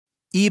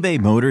eBay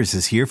Motors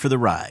is here for the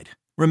ride.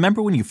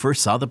 Remember when you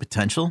first saw the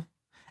potential?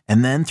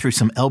 And then through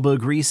some elbow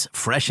grease,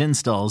 fresh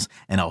installs,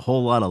 and a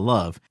whole lot of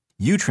love,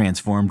 you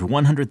transformed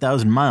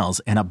 100,000 miles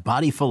and a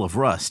body full of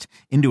rust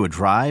into a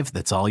drive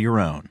that's all your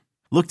own.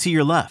 Look to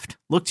your left.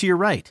 Look to your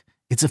right.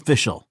 It's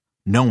official.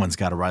 No one's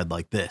got a ride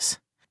like this.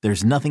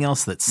 There's nothing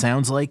else that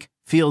sounds like,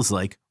 feels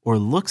like, or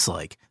looks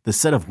like the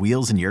set of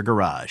wheels in your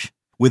garage.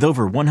 With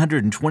over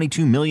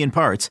 122 million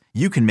parts,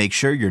 you can make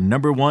sure your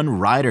number one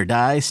ride or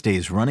die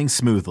stays running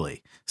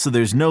smoothly. So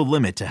there's no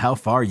limit to how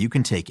far you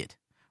can take it.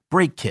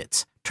 Brake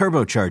kits,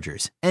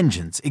 turbochargers,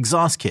 engines,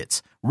 exhaust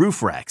kits,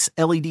 roof racks,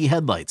 LED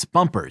headlights,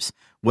 bumpers,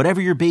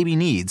 whatever your baby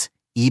needs,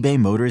 eBay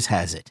Motors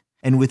has it.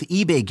 And with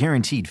eBay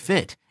Guaranteed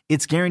Fit,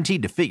 it's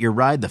guaranteed to fit your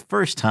ride the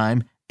first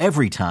time,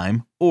 every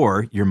time,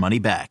 or your money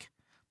back.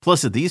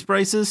 Plus at these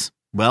prices,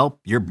 well,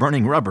 you're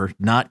burning rubber,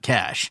 not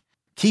cash.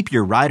 Keep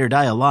your ride or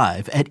die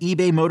alive at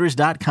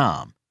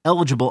ebaymotors.com.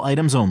 Eligible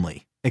items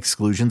only.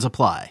 Exclusions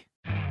apply.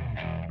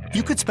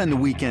 You could spend the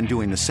weekend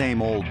doing the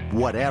same old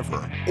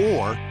whatever,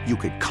 or you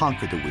could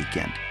conquer the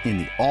weekend in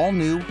the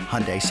all-new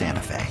Hyundai Santa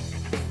Fe.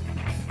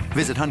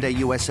 Visit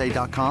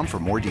HyundaiUSA.com for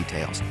more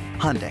details.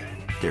 Hyundai,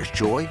 there's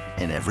joy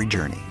in every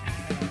journey.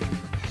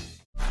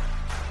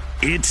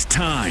 It's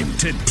time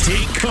to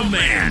take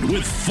command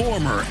with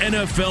former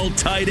NFL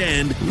tight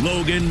end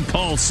Logan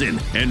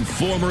Paulsen and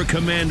former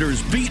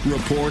Commanders beat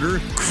reporter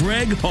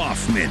Craig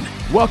Hoffman.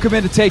 Welcome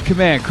in to Take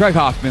Command. Craig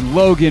Hoffman,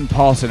 Logan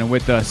Paulsen, and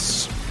with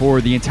us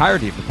for the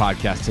entirety of the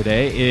podcast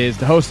today is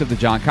the host of the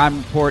John Keim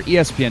Report,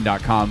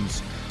 ESPN.com's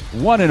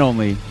one and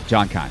only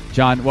John Keim.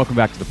 John, welcome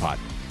back to the pod.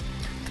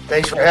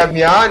 Thanks for having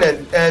me on,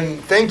 and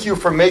thank you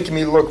for making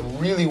me look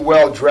really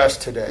well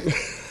dressed today.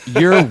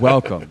 You're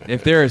welcome.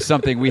 If there is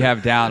something we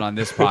have down on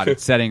this pod,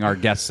 it's setting our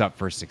guests up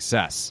for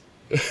success.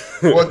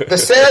 Well, the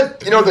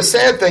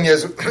sad thing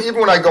is, even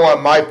when I go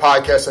on my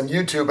podcast on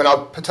YouTube and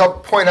I'll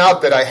point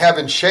out that I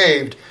haven't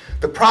shaved,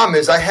 the problem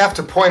is I have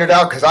to point it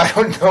out because I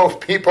don't know if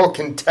people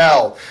can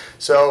tell.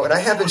 So, and I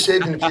haven't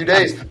shaved in a few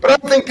days, but I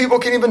don't think people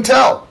can even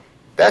tell.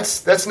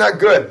 That's not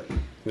good.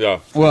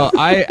 Yeah. Well,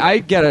 I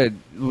get a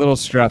little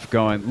stress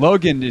going.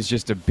 Logan is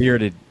just a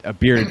bearded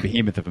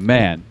behemoth of a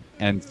man.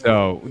 And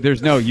so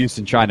there's no use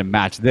in trying to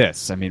match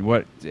this. I mean,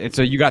 what?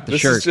 So you got the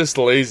shirt. This is just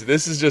lazy.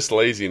 This is just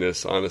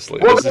laziness, honestly.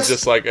 Well, this is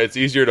just like it's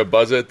easier to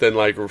buzz it than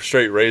like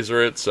straight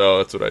razor it. So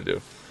that's what I do.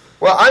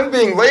 Well, I'm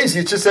being lazy.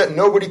 It's just that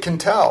nobody can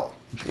tell.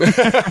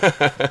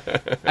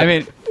 I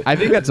mean, I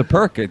think that's a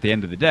perk at the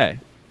end of the day.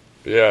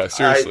 Yeah,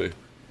 seriously.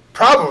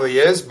 Probably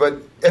is, but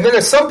and then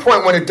at some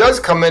point when it does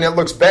come in, it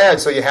looks bad,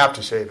 so you have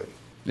to shave it.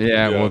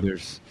 Yeah. Well,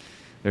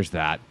 there's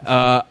that.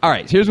 All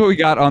right, here's what we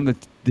got on the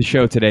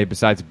show today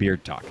besides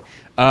beard talk.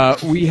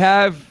 We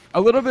have a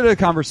little bit of a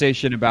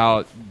conversation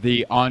about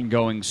the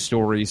ongoing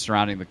story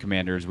surrounding the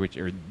Commanders,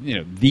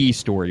 the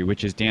story,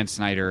 which is Dan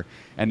Snyder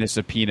and the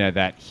subpoena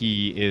that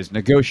he is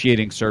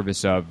negotiating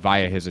service of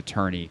via his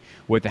attorney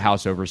with the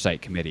House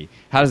Oversight Committee.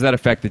 How does that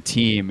affect the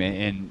team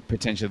and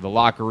potentially the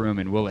locker room,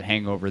 and will it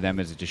hang over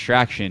them as a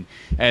distraction?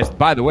 As,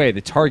 by the way,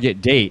 the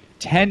target date,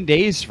 10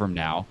 days from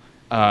now,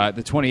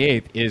 the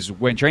 28th, is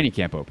when training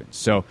camp opens.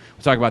 So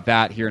we'll talk about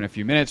that here in a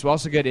few minutes. We'll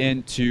also get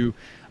into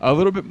a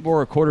little bit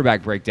more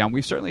quarterback breakdown.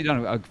 We've certainly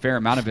done a fair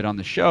amount of it on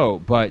the show,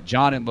 but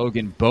John and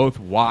Logan both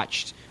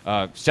watched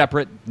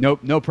separate,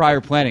 no prior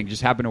planning,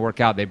 just happened to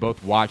work out. They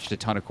both watched a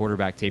ton of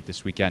quarterback tape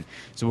this weekend.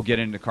 So we'll get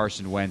into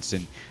Carson Wentz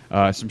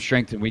and some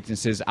strengths and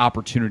weaknesses,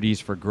 opportunities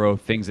for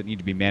growth, things that need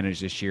to be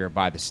managed this year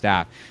by the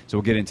staff. So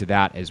we'll get into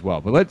that as well.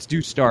 But let's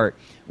start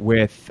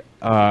with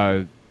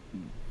the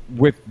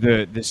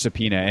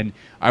subpoena, and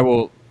I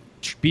will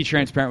be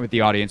transparent with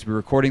the audience. We're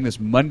recording this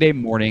Monday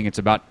morning. It's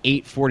about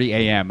 8:40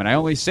 a.m., and I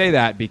only say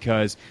that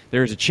because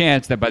there's a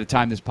chance that by the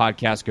time this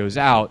podcast goes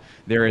out,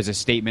 there is a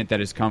statement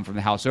that has come from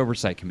the House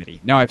Oversight Committee.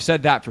 Now, I've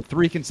said that for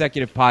 3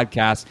 consecutive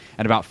podcasts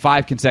and about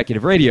 5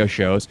 consecutive radio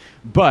shows,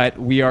 but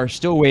we are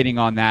still waiting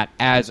on that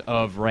as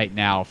of right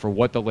now for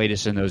what the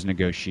latest in those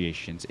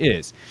negotiations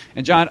is.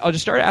 And John, I'll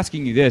just start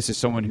asking you this as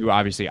someone who,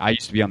 obviously, I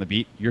used to be on the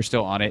beat. You're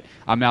still on it.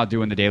 I'm now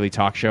doing the daily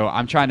talk show.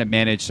 I'm trying to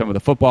manage some of the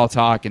football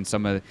talk and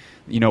some of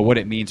what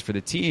it means for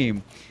the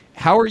team.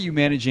 How are you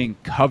managing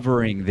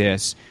covering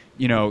this,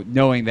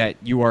 knowing that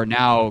you are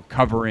now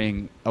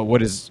covering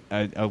what is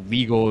a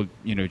legal,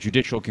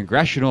 judicial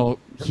congressional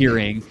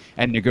hearing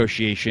and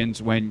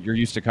negotiations when you're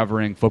used to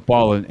covering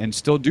football and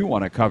still do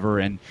want to cover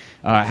and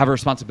have a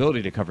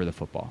responsibility to cover the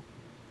football?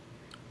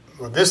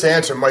 Well, this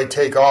answer might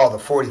take all the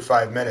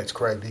 45 minutes,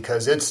 Craig,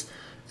 because it's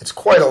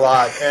quite a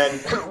lot. And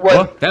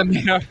that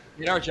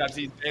made our jobs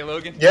easy. Hey,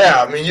 Logan?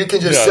 Yeah, I mean, you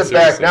can just sit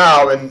back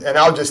now and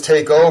I'll just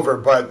take over.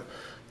 But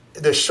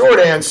the short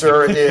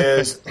answer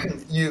is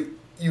you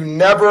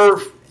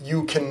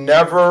can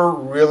never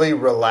really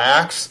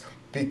relax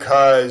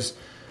because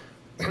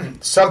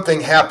something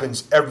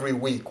happens every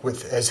week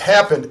has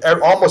happened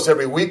almost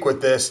every week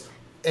with this.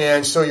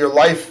 And so your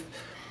life,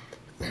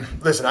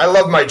 listen, I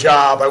love my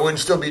job. I wouldn't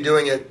still be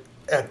doing it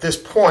at this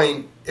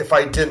point if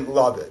I didn't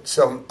love it.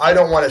 So I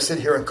don't want to sit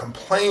here and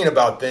complain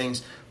about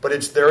things, but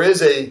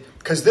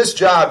because this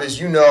job, as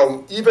you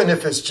know, even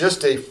if it's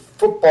just a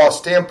football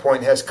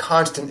standpoint, has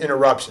constant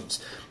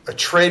interruptions. A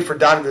trade for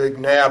Donovan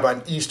McNabb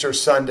on Easter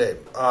Sunday.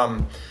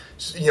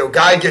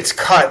 Guy gets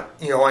cut,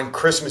 on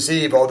Christmas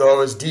Eve, although it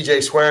was DJ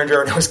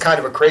Swearinger and it was kind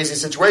of a crazy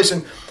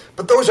situation.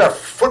 But those are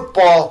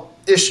football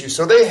issues,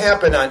 so they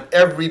happen on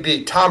every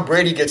beat. Tom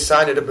Brady gets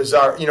signed at a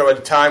bizarre, at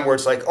a time where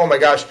it's like, oh my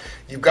gosh,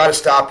 you've got to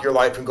stop your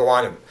life and go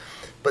on him.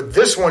 But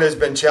this one has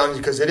been challenging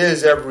because it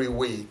is every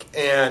week,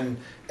 and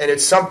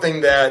it's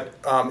something that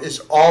is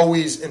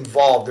always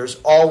involved. There's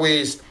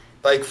always,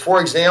 like,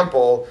 for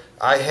example,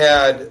 I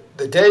had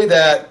the day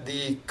that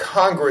the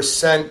Congress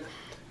sent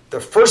the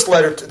first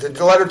letter to the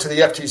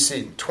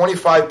FTC,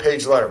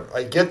 25-page letter.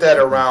 I get that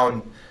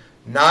around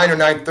 9 or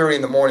 9:30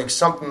 in the morning,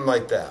 something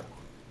like that.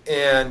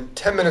 And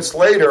 10 minutes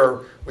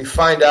later, we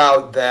find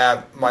out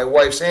that my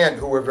wife's aunt,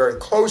 who we're very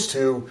close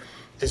to,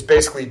 is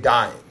basically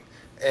dying.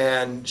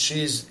 And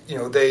she's,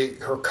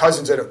 her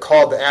cousins had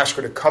called to ask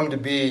her to come to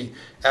be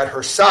at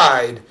her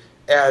side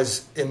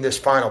as in this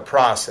final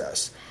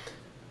process.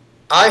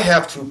 I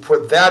have to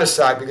put that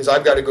aside because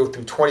I've got to go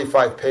through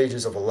 25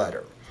 pages of a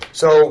letter.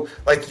 So,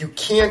 you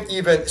can't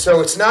even,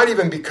 so it's not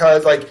even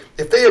because,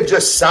 if they had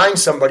just signed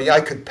somebody,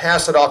 I could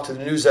pass it off to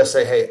the news and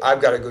say, hey,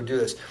 I've got to go do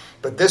this.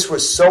 But this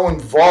was so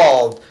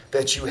involved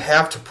that you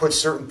have to put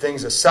certain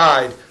things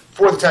aside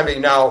for the time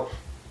being. Now,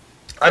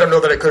 I don't know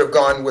that I could have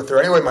gone with her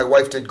anyway. My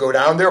wife did go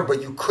down there,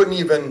 but you couldn't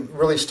even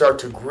really start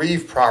to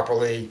grieve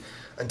properly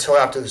until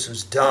after this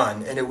was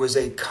done. And it was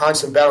a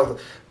constant battle.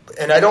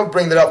 And I don't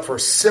bring that up for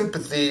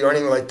sympathy or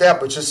anything like that,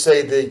 but just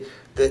say the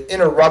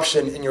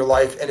interruption in your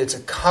life, and it's a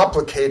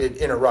complicated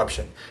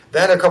interruption.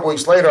 Then a couple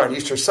weeks later on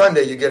Easter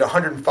Sunday, you get a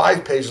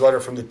 105-page letter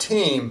from the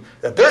team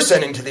that they're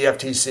sending to the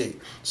FTC.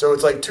 So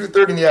it's like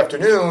 2:30 in the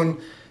afternoon,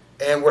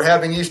 and we're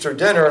having Easter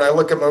dinner, and I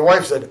look at my wife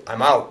and said,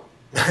 I'm out.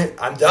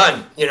 I'm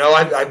done.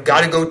 I've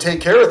got to go take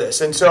care of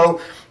this. And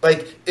so,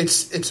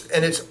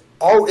 it's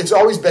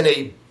always been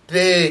a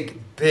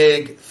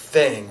big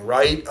thing,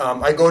 right?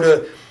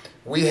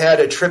 We had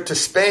a trip to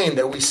Spain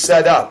that we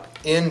set up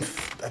in,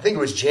 I think it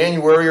was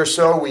January or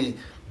so. We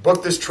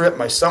booked this trip.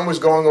 My son was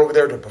going over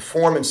there to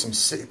perform in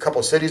a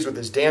couple cities with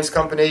his dance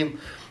company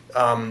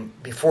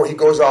before he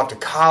goes off to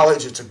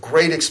college. It's a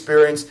great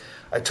experience.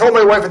 I told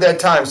my wife at that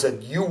time, I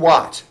said, you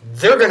watch.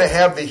 They're going to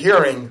have the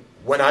hearing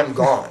when I'm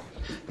gone.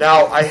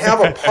 Now, I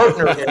have a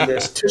partner in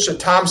this. Tisha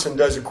Thompson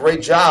does a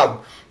great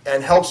job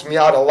and helps me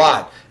out a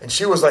lot. And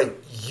she was like,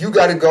 you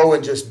got to go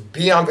and just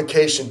be on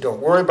vacation.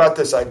 Don't worry about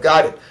this. I've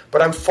got it.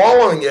 But I'm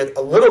following it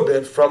a little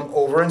bit from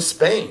over in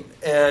Spain.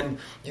 And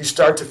you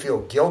start to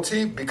feel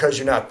guilty because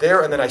you're not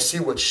there. And then I see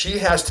what she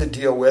has to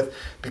deal with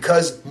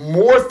because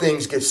more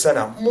things get sent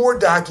out. More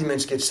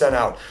documents get sent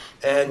out.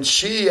 And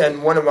she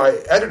and one of my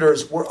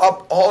editors were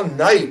up all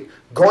night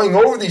going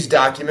over these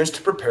documents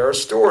to prepare a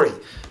story.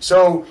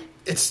 So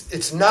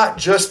it's not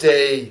just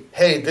they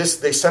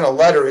sent a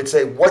letter. It's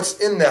what's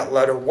in that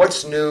letter,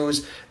 what's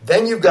news.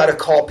 Then you've got to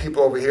call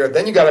people over here.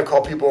 Then you got to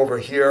call people over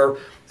here.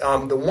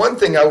 The one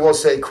thing I will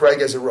say,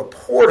 Craig, as a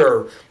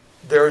reporter,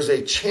 there's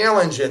a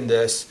challenge in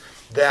this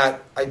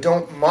that I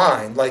don't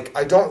mind.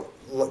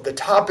 The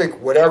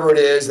topic, whatever it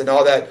is and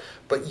all that,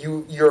 but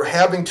you're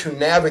having to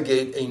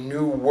navigate a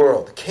new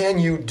world. Can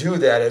you do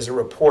that as a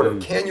reporter?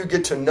 Can you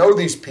get to know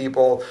these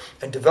people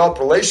and develop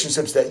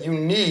relationships that you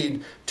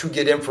need to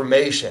get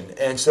information?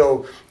 And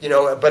so,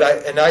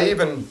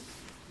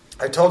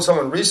 I told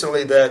someone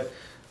recently that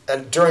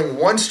during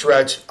one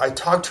stretch, I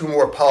talked to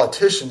more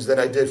politicians than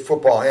I did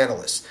football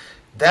analysts.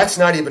 That's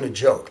not even a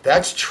joke.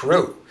 That's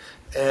true.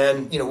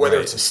 And, whether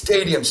it's a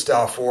stadium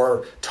stuff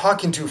or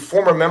talking to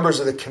former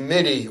members of the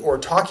committee or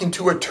talking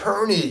to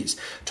attorneys,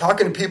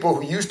 talking to people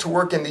who used to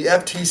work in the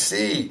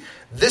FTC,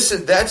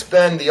 that's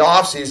been the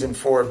off season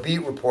for a beat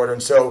reporter.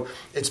 And so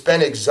it's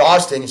been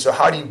exhausting. So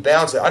how do you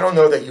balance it? I don't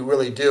know that you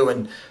really do.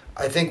 And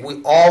I think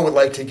we all would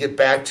like to get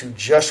back to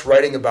just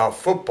writing about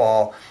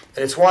football.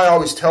 And it's why I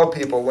always tell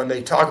people when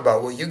they talk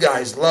about, well, you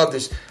guys love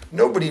this.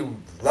 Nobody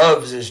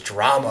loves this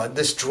drama.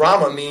 This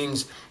drama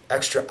means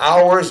extra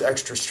hours,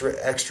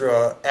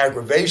 extra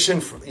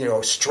aggravation,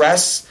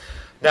 stress.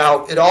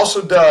 Now, it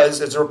also does,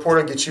 as a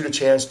reporter, get you the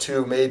chance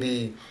to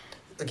maybe,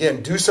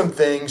 again, do some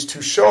things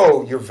to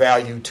show your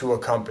value to a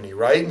company,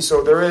 right? And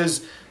so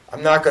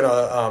I'm not going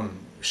to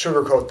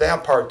sugarcoat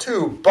that part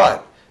too,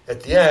 but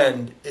at the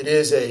end,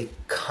 it's a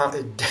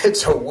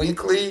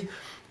weekly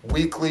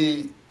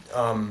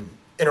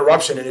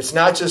interruption, and it's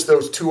not just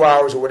those 2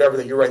 hours or whatever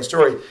that you're writing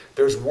story.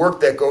 There's work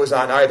that goes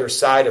on either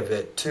side of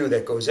it too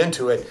that goes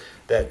into it.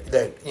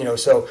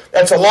 So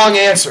that's a long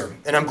answer,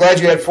 and I'm glad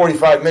you had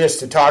 45 minutes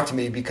to talk to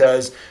me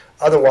because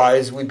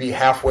otherwise we'd be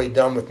halfway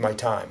done with my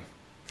time.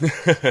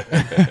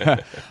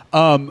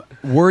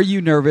 Were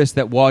you nervous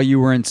that while you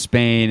were in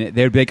Spain,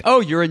 they'd be like,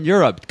 "Oh, you're in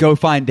Europe. Go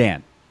find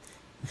Dan"?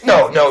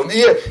 No.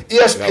 The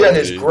ESPN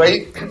is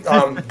great.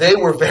 They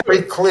were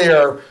very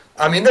clear.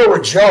 I mean, there were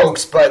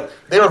jokes, but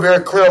they were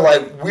very clear,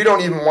 we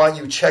don't even want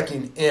you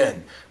checking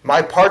in.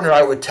 My partner,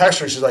 I would text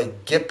her, she's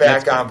like, get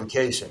back on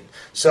vacation.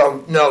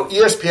 So, no,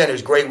 ESPN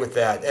is great with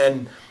that.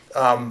 And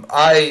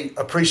I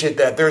appreciate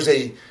that. There's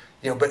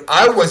but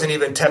I wasn't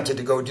even tempted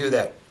to go do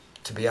that,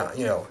 to be honest,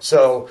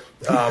 So,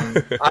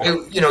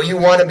 you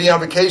want to be on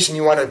vacation,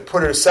 you want to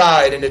put it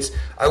aside. And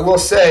I will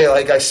say,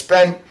 like, I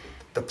spent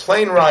the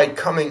plane ride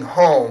coming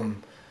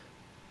home.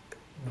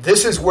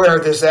 This is where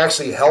this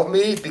actually helped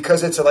me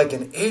because it's like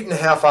an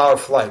 8.5-hour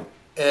flight.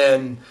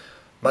 And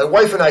my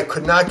wife and I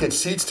could not get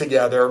seats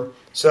together.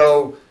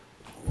 So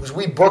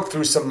we booked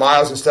through some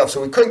miles and stuff,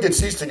 so we couldn't get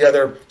seats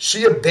together.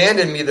 She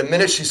abandoned me the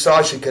minute she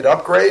saw she could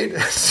upgrade.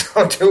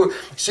 So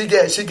she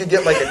could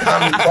get like a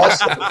common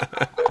bus.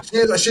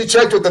 She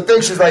checked with the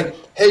thing. She's like,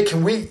 "Hey,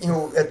 can we,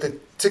 at the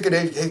ticket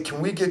agent, hey,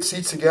 can we get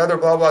seats together?"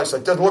 Blah blah. She's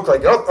like, "Doesn't look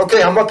like it." "Oh,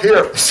 okay, I'm up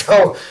here."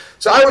 So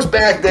I was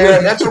back there,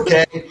 and that's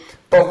okay.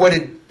 But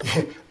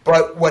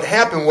what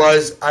happened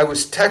was I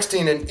was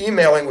texting and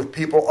emailing with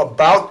people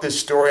about this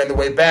story on the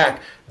way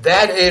back.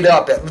 That ate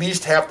up at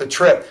least half the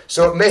trip.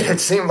 So it made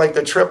it seem like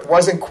the trip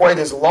wasn't quite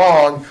as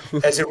long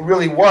as it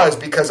really was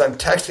because I'm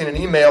texting and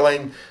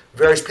emailing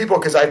various people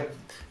because I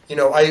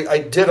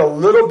did a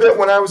little bit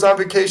when I was on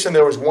vacation.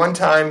 There was one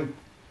time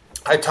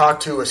I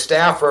talked to a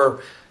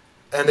staffer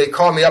and they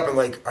called me up and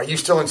like, "Are you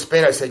still in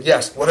Spain?" I said,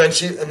 "Yes." Well,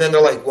 then they're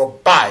like, "Well,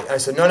 bye." And I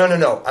said,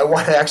 No. I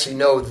want to actually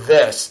know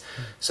this.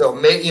 So,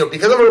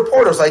 because I'm a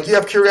reporter, it's like you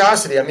have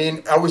curiosity. I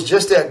mean, I was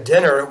just at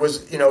dinner. It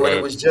was, and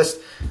it was just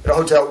at a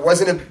hotel. It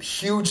wasn't a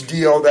huge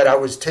deal that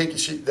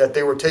that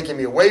they were taking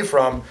me away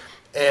from.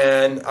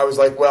 And I was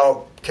like,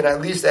 well, can I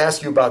at least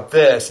ask you about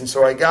this? And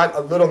so I got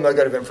a little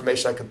nugget of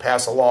information I could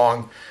pass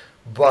along.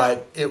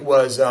 But it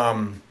was,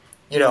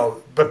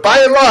 but by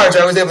and large,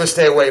 I was able to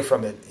stay away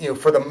from it,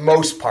 for the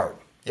most part.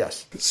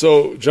 Yes.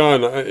 So,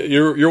 John,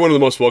 you're one of the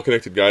most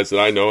well-connected guys that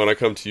I know, and I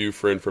come to you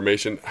for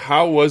information.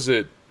 How was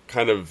it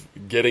kind of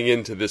getting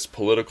into this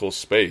political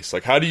space?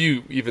 Like, how do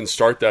you even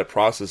start that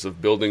process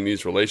of building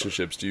these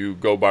relationships? Do you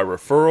go by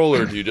referral,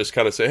 or do you just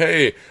kind of say,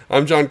 "Hey,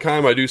 I'm John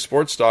Keim, I do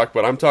sports talk,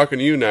 but I'm talking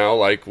to you now"?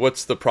 Like,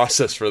 what's the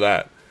process for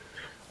that?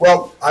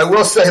 Well, I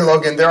will say,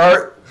 Logan,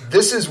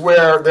 this is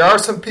where there are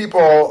some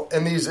people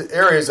in these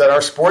areas that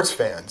are sports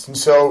fans. And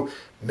so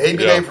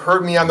maybe they've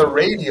heard me on the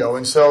radio.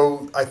 And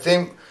so I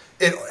think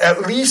it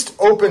at least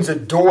opens a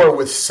door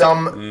with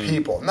some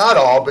people. Not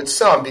all, but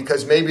some,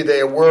 because maybe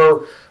they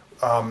were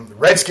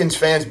Redskins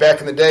fans back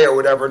in the day or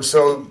whatever. And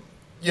so,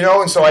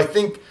 I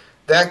think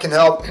that can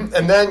help.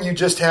 And then you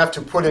just have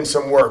to put in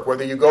some work,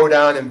 whether you go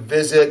down and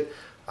visit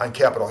on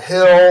Capitol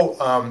Hill,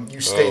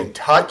 you stay in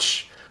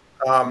touch.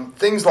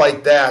 Things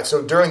like that.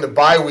 So during the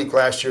bye week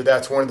last year,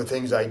 that's one of the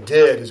things I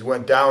did is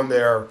went down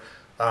there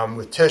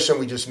with Tish and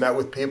we just met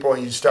with people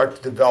and you start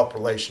to develop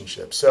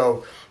relationships.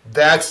 So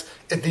that's,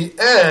 at the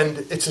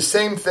end, it's the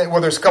same thing.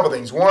 Well, there's a couple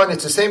things. One,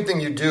 it's the same thing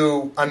you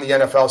do on the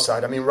NFL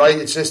side. I mean, right?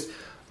 It's just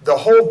the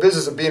whole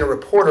business of being a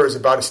reporter is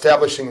about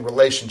establishing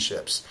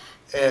relationships.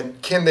 And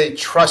can they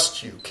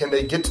trust you? Can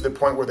they get to the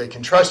point where they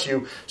can trust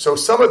you? So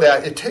some of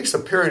that, it takes a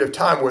period of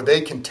time where they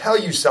can tell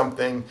you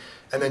something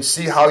and then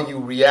see how you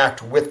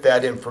react with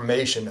that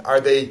information.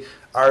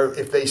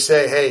 If they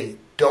say, "Hey,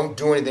 don't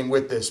do anything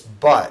with this,"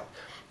 but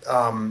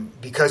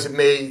because it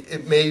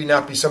may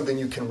not be something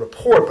you can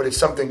report, but it's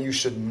something you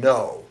should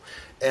know.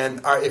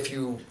 And if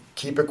you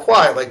keep it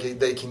quiet, like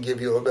they can give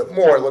you a little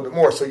bit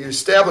more. So you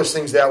establish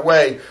things that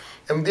way.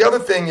 And the other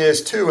thing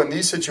is too, in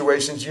these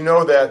situations,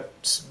 that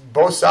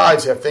both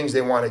sides have things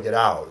they want to get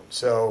out.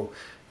 So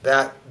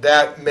that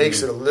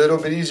makes it a little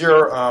bit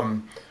easier.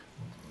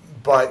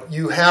 But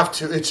you have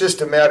to, it's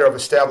just a matter of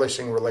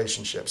establishing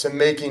relationships and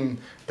letting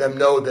them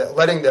know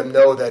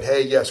that,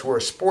 hey, yes, we're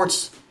a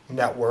sports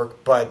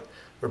network, but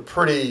we're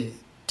pretty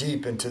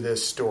deep into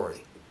this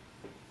story.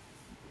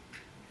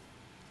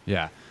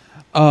 Yeah.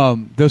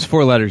 Those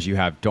 4 letters you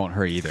have don't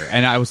hurt either.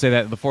 And I will say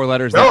that the 4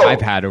 letters that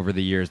I've had over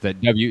the years, that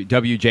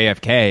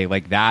WJFK,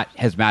 like that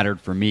has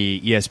mattered for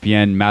me.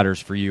 ESPN matters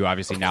for you,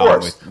 obviously now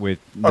with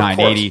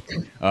 980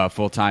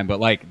 full time. But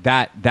like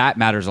that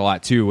matters a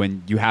lot too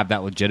when you have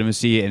that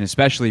legitimacy, and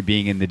especially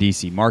being in the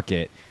DC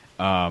market,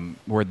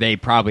 where they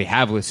probably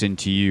have listened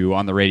to you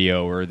on the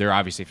radio, or they're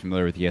obviously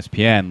familiar with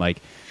ESPN.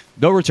 Like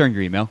they'll return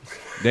your email.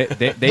 They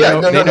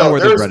know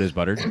where the bread is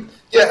buttered.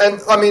 Yeah,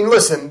 and I mean,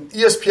 listen,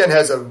 ESPN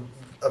has a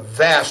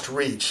vast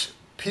reach.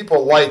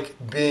 People like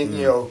being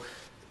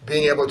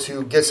able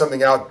to get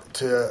something out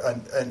to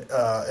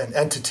an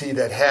entity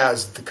that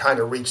has the kind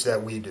of reach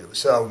that we do.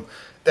 So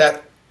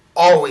that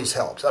always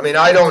helps. I mean,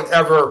 I don't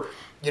ever,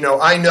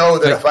 I know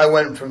that if I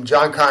went from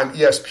John Keim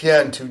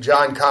ESPN to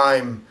John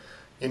Keim,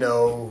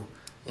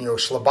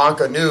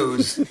 Schlabanka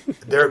News,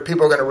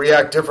 people are going to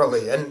react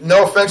differently. And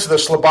no offense to the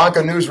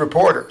Schlabanka News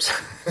reporters.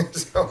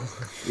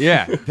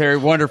 Yeah, they're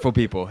wonderful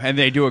people, and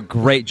they do a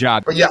great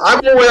job. But yeah, I'm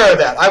aware of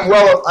that. I'm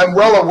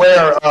well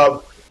aware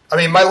of. I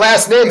mean, my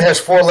last name has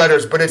 4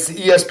 letters, but it's the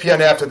ESPN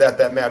after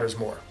that matters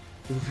more.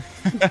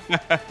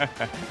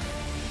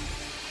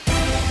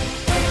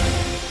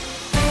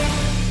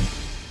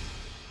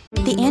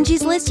 The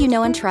Angie's List you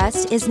know and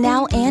trust is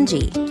now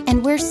Angie,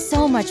 and we're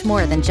so much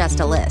more than just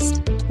a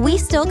list. We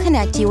still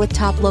connect you with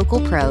top local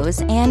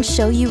pros and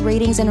show you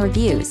ratings and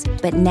reviews,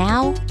 but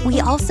now we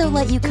also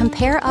let you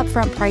compare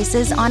upfront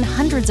prices on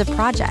hundreds of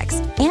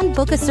projects and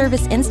book a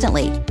service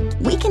instantly.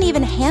 We can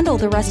even handle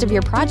the rest of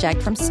your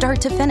project from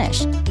start to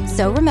finish.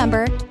 So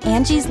remember,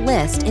 Angie's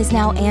List is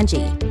now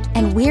Angie,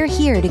 and we're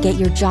here to get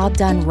your job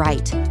done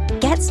right.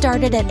 Get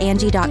started at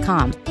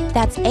Angie.com.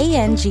 That's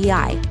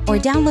ANGI, or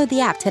download the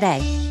app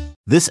today.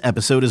 This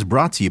episode is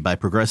brought to you by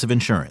Progressive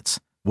Insurance.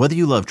 Whether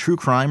you love true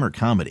crime or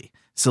comedy,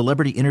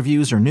 celebrity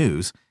interviews or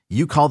news,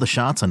 you call the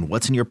shots on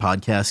what's in your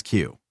podcast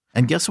queue.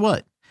 And guess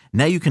what?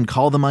 Now you can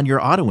call them on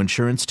your auto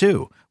insurance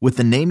too with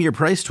the Name Your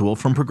Price tool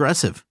from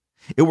Progressive.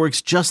 It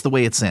works just the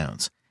way it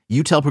sounds.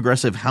 You tell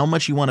Progressive how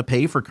much you want to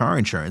pay for car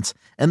insurance,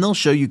 and they'll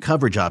show you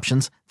coverage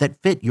options that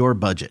fit your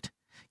budget.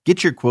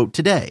 Get your quote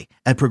today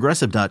at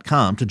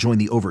Progressive.com to join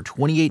the over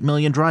 28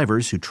 million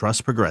drivers who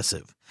trust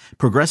Progressive.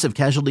 Progressive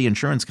Casualty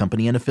Insurance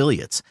Company and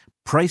Affiliates.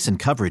 Price and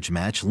coverage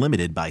match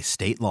limited by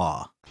state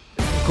law.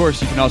 Of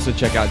course, you can also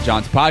check out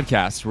John's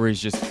podcast where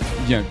he's just,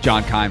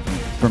 John Keim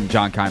from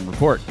John Keim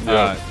Report.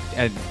 Yeah.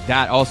 And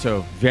that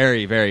also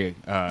very, very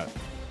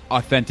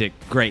authentic,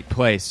 great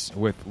place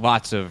with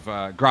lots of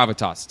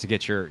gravitas to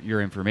get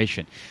your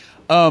information.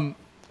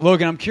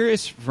 Logan, I'm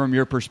curious from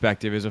your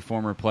perspective as a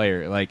former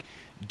player,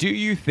 do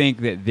you think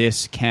that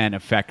this can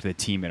affect the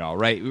team at all,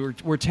 right?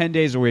 We're 10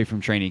 days away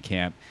from training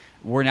camp.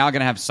 We're now going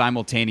to have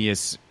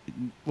simultaneous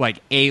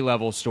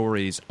A-level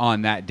stories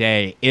on that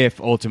day if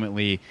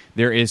ultimately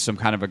there is some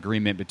kind of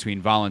agreement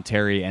between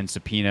voluntary and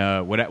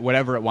subpoena,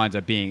 whatever it winds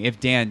up being, if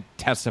Dan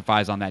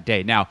testifies on that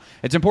day. Now,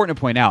 it's important to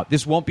point out,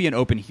 this won't be an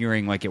open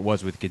hearing like it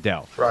was with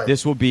Goodell. Right.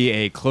 This will be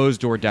a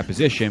closed-door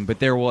deposition, but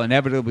there will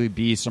inevitably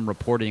be some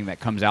reporting that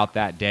comes out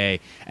that day,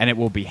 and it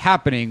will be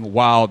happening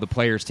while the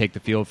players take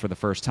the field for the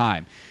first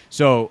time.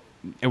 So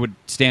it would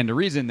stand to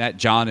reason that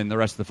John and the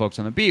rest of the folks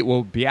on the beat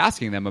will be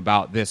asking them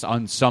about this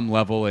on some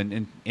level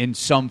and in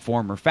some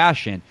form or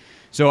fashion.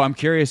 So I'm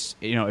curious,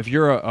 if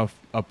you're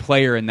a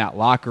player in that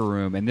locker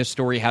room and this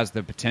story has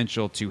the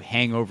potential to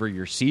hang over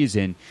your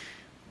season,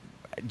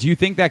 do you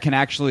think that can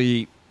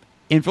actually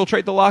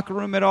infiltrate the locker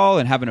room at all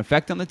and have an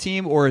effect on the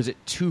team, or is it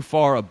too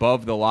far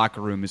above the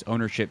locker room? Is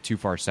ownership too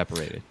far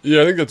separated?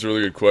 Yeah, I think that's a really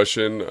good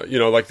question.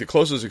 The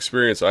closest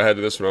experience I had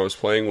to this when I was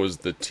playing was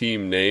the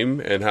team name,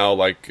 and how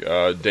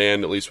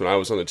Dan, at least when I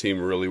was on the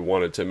team, really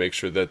wanted to make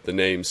sure that the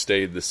name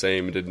stayed the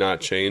same and did not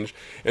change.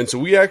 And so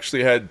we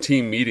actually had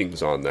team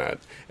meetings on that.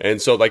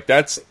 And so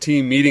that's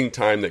team meeting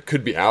time that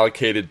could be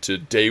allocated to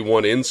day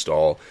one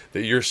install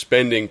that you're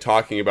spending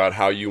talking about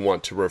how you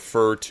want to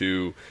refer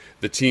to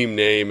the team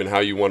name and how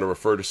you want to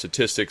refer to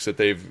statistics that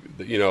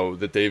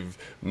they've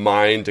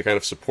mined to kind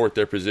of support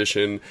their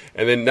position.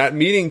 And then that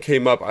meeting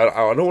came up, I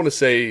don't want to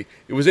say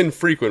it was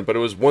infrequent, but it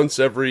was once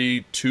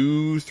every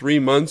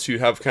 2-3 months you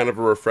have kind of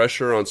a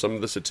refresher on some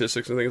of the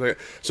statistics and things like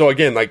that. So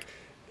again,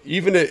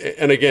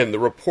 the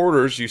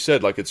reporters, you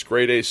said, it's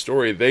grade A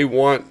story, they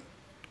want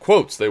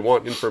quotes, they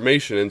want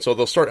information, and so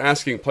they'll start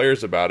asking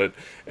players about it,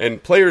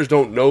 and players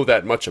don't know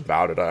that much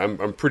about it.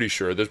 I'm pretty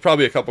sure there's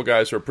probably a couple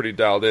guys who are pretty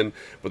dialed in,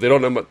 but they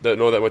don't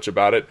know that much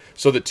about it.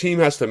 So the team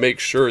has to make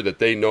sure that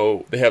they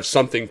know they have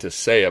something to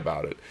say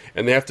about it,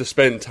 and they have to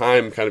spend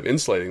time kind of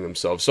insulating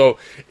themselves. So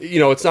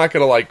it's not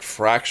going to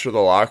fracture the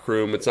locker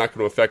room, it's not going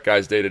to affect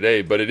guys day to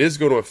day, but it is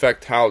going to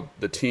affect how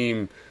the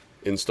team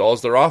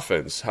installs their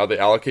offense, how they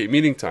allocate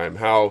meeting time,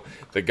 how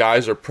the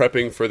guys are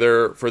prepping for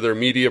their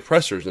media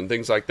pressers and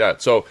things like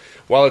that. So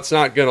while it's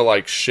not going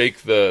to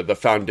shake the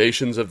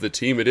foundations of the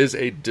team, it is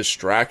a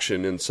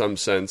distraction in some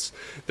sense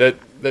that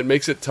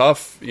makes it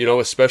tough,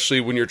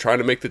 especially when you're trying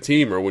to make the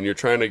team or when you're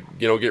trying to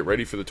get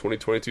ready for the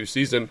 2022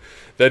 season.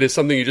 That is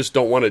something you just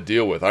don't want to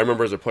deal with. I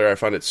remember as a player, I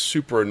found it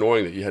super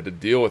annoying that you had to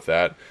deal with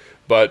that.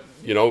 But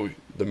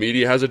the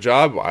media has a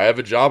job. I have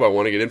a job. I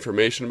want to get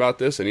information about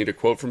this. I need a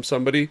quote from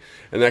somebody,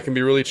 and that can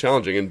be really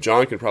challenging. And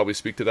John can probably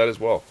speak to that as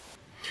well.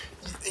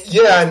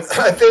 Yeah, and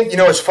I think,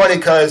 it's funny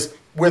because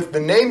with the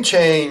name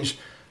change,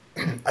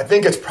 I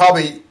think it's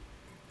probably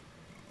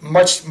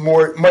much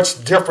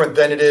different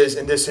than it is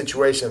in this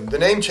situation. The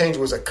name change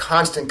was a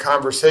constant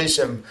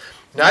conversation.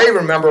 And I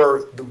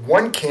remember the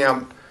one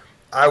camp,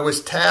 I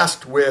was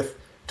tasked with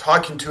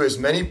talking to as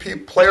many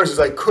players as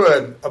I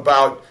could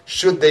about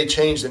should they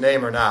change the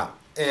name or not.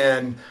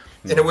 And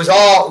it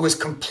was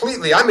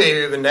completely, I may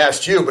have even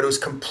asked you, but it was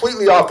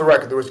completely off the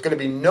record. There was going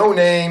to be no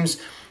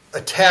names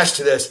attached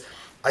to this.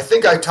 I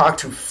think I talked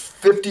to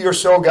 50 or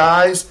so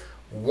guys.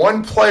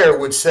 One player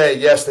would say,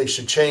 yes, they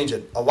should change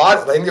it. I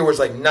think there was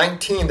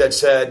 19 that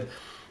said,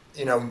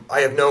 I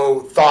have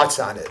no thoughts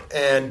on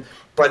it.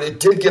 But it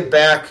did get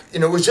back,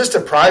 it was just a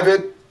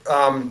private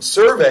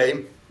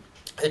survey.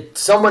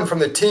 Someone from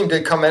the team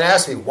did come and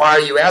ask me, why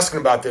are you asking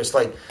about this?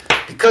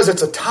 Because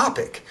it's a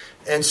topic.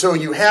 And so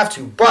you have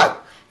to,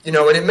 but, and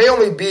it may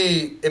only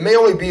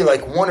be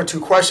one or two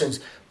questions,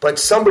 but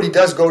somebody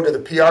does go to the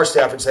PR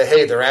staff and say,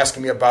 hey, they're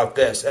asking me about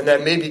this. And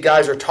then maybe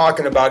guys are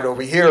talking about it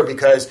over here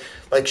because,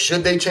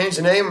 should they change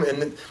the name?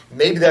 And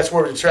maybe that's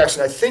more of a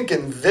distraction. I think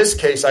in this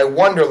case, I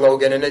wonder,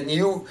 Logan, and then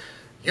you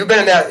you've been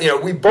in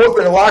that, we've both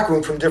been in the locker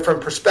room from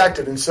different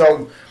perspectives. And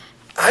so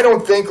I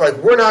don't think,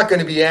 we're not going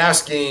to be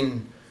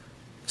asking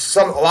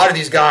a lot of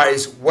these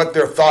guys what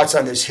their thoughts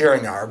on this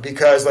hearing are,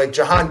 because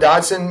Jahan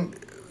Dotson,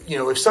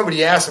 if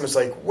somebody asks him, it's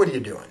what are you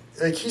doing?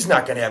 He's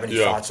not going to have any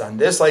thoughts on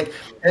this.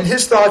 And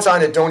his thoughts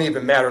on it don't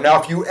even matter.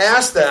 Now, if you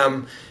ask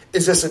them,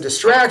 is this a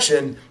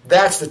distraction?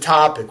 That's the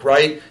topic,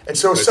 right? And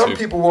so some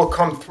people will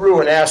come through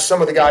and ask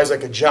some of the guys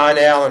like a John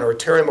Allen or a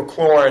Terry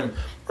McLaurin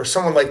or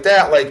someone like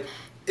that,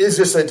 is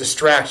this a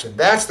distraction?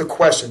 That's the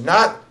question,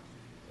 not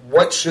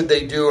what should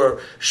they do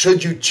or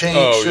should you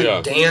change?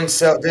 Dan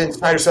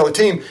Snyder sell the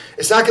team?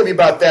 It's not going to be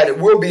about that. It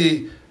will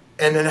be,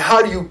 and then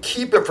how do you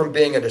keep it from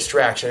being a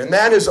distraction? And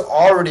that has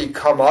already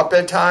come up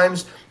at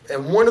times.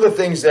 And one of the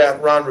things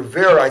that Ron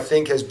Rivera, I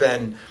think, has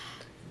been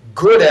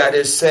good at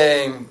is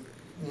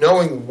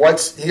knowing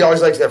he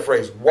always likes that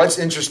phrase, what's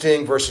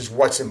interesting versus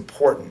what's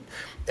important.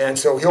 And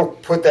so he'll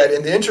put that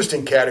in the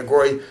interesting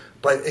category,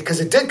 but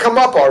because it did come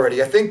up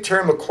already. I think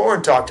Terry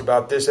McLaurin talked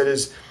about this at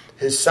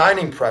his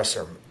signing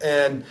presser.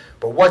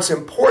 But what's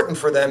important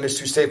for them is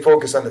to stay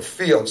focused on the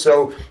field.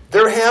 So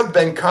there have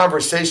been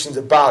conversations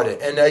about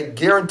it, and I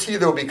guarantee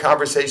there will be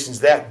conversations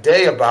that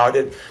day about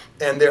it.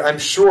 And I'm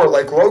sure,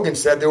 like Logan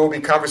said, there will be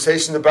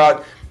conversations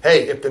about,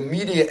 hey, if the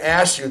media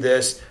asks you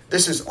this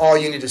is all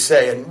you need to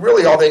say. And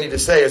really all they need to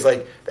say is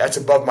that's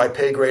above my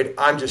pay grade.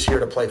 I'm just here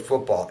to play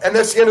football. And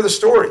that's the end of the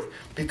story.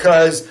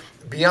 Because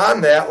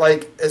beyond that,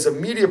 as a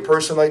media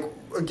person,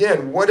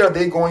 again, what are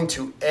they going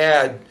to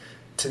add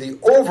to the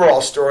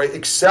overall story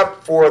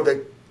except for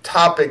the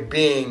topic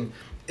being,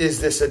 is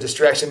this a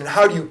distraction? And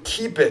how do you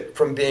keep it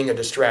from being a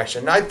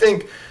distraction? And I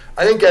think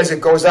as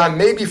it goes on,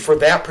 maybe for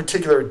that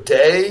particular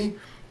day,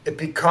 it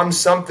becomes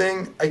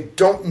something. I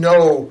don't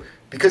know,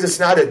 because it's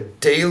not a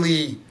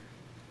daily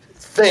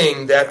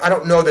thing, that I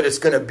don't know that it's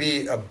going to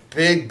be a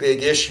big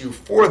issue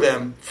for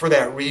them for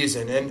that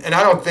reason. And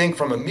I don't think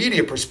from a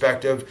media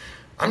perspective,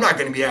 I'm not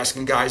going to be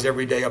asking guys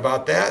every day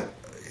about that,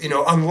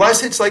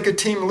 unless it's a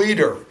team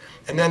leader.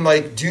 And then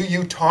do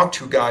you talk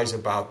to guys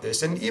about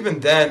this? And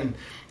even then,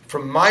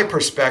 from my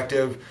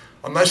perspective,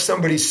 unless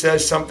somebody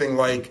says something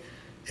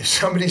if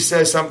somebody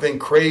says something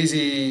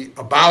crazy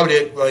about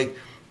it,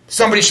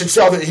 somebody should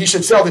he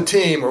should sell the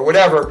team or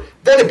whatever,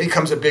 then it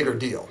becomes a bigger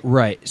deal.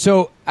 Right.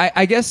 So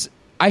I guess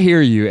I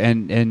hear you,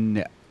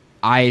 and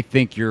I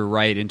think you're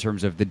right in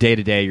terms of the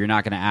day-to-day you're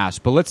not going to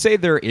ask. But let's say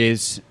there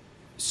is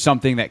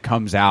something that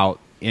comes out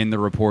in the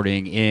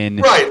reporting, in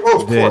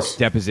this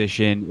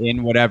deposition,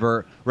 in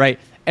whatever, right?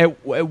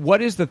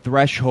 What is the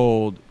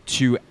threshold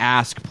to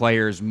ask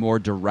players more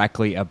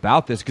directly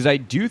about this? Because I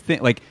do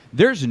think,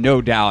 there's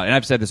no doubt, and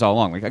I've said this all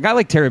along, a guy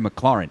like Terry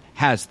McLaurin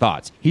has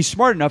thoughts. He's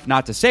smart enough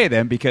not to say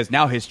them because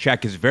now his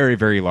check is very,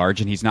 very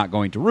large and he's not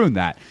going to ruin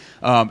that.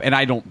 And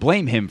I don't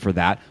blame him for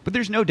that. But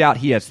there's no doubt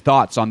he has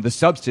thoughts on the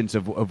substance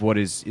of what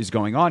is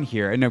going on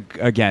here. And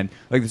again,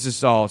 this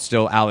is all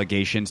still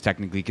allegations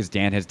technically because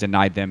Dan has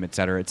denied them, et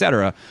cetera, et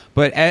cetera.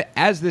 But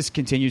as this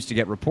continues to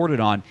get reported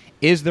on,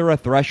 is there a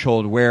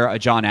threshold where a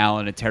John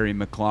Allen, a Terry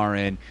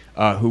McLaurin,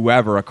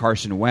 whoever, a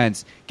Carson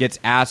Wentz, gets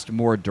asked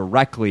more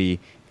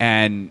directly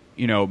and,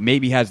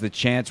 maybe has the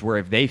chance where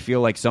if they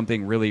feel like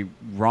something really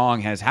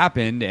wrong has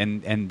happened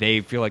and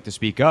they feel like to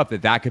speak up,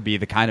 that could be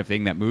the kind of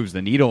thing that moves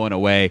the needle in a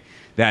way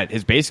that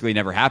has basically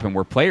never happened,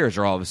 where players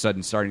are all of a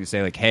sudden starting to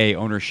say, hey,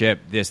 ownership,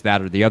 this, that,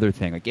 or the other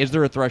thing. Is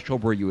there a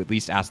threshold where you at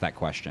least ask that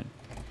question?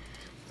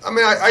 I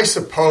mean, I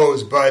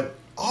suppose, but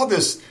all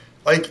this,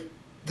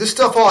 this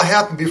stuff all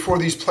happened before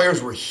these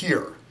players were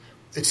here.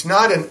 It's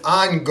not an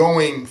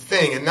ongoing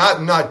thing, and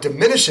not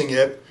diminishing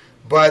it,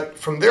 but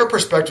from their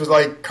perspective,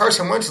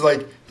 Carson Wentz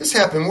is this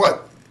happened,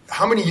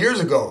 how many years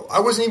ago? I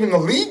wasn't even in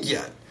the league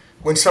yet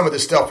when some of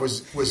this stuff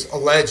was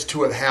alleged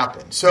to have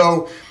happened.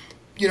 So,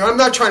 I'm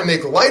not trying to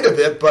make light of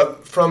it,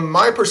 but from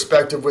my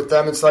perspective with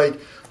them, it's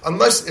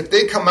unless if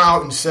they come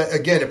out and say,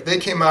 again, if they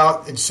came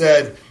out and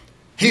said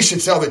he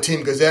should sell the team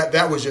because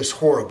that was just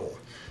horrible,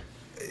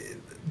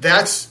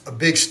 that's a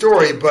big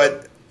story.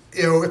 But,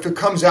 if it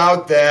comes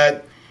out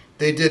that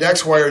they did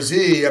X, Y, or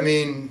Z, I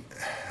mean,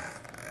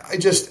 I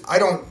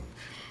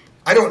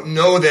don't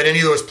know that any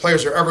of those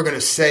players are ever going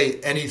to say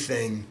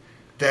anything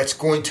that's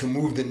going to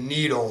move the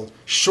needle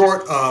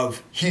short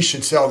of he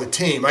should sell the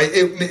team.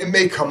 It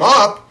may come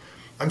up.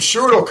 I'm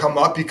sure it'll come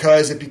up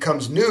because it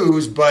becomes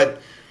news,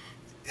 but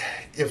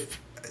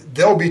if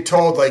they'll be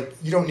told,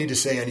 you don't need to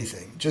say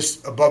anything,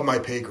 just above my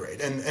pay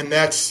grade. And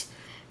that's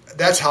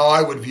how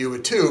I would view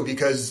it too,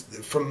 because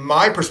from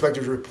my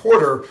perspective as a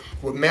reporter,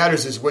 what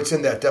matters is what's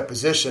in that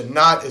deposition,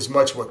 not as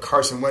much what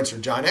Carson Wentz or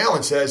John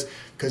Allen says,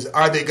 because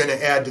are they going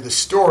to add to the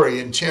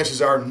story? And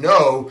chances are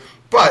no.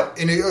 But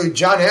in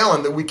John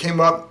Allen,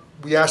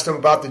 we asked him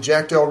about the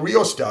Jack Del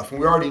Rio stuff, and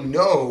we already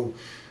know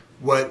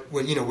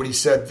what he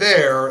said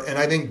there, and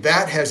I think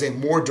that has a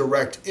more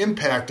direct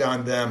impact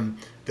on them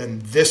than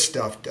this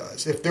stuff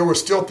does. If there were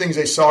still things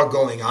they saw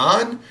going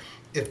on,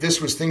 if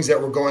this was things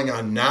that were going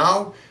on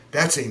now,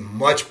 that's a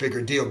much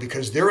bigger deal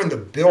because they're in the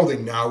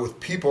building now with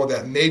people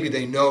that maybe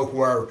they know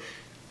who are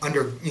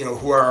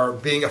who are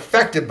being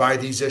affected by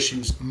these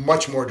issues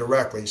much more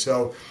directly.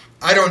 So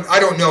I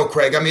don't know,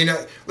 Craig. I mean,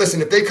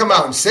 listen, if they come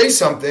out and say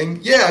something,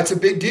 yeah, it's a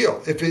big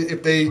deal.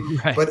 If they,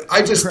 right. But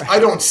I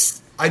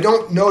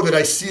don't know that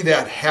I see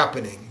that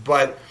happening.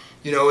 But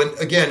and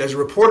again, as a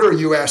reporter,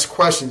 you ask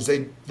questions.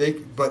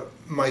 But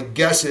my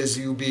guess is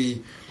you'll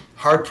be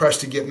hard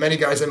pressed to get many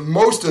guys, and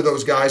most of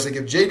those guys, like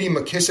if J.D.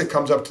 McKissick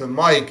comes up to the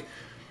mic,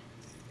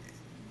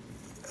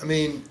 I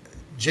mean,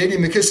 J.D.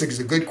 McKissick is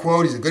a good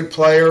quote. He's a good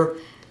player,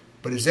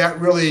 but is that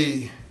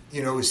really?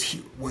 Is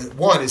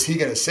he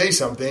going to say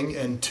something?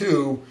 And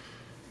two,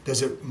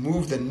 does it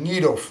move the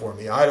needle for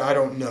me? I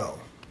don't know.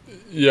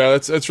 Yeah,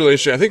 that's really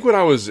interesting. I think when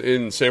I was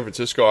in San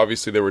Francisco,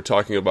 obviously they were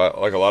talking about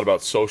a lot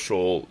about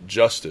social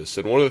justice.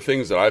 And one of the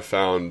things that I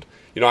found,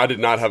 I did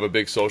not have a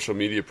big social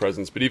media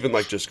presence, but even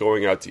just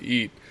going out to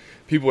eat,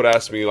 people would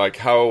ask me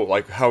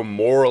how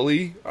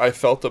morally I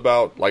felt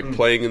about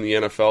playing in the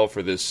NFL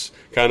for this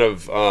kind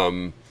of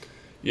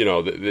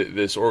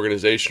this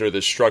organization or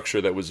this structure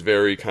that was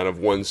very kind of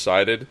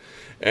one-sided.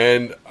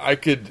 And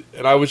it'd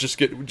be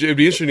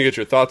interesting to get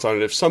your thoughts on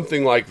it. If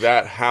something like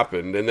that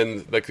happened and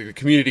then the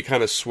community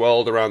kind of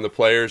swelled around the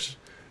players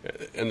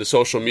and the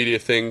social media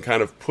thing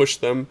kind of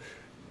pushed them,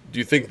 do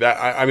you think that,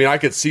 I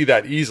could see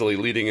that easily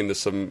leading into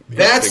some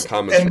interesting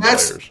comments from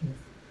players.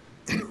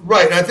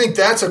 Right, and I think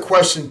that's a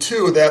question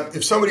too, that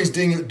if somebody's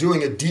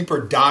doing a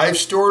deeper dive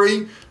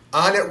story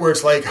on it where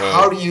it's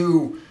how do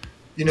you,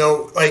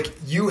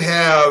 you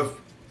have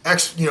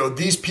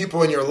these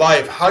people in your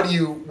life,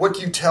 what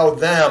do you tell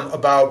them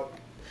about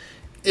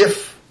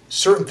if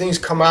certain things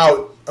come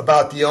out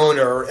about the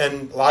owner,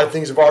 and a lot of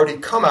things have already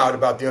come out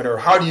about the owner,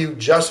 how do you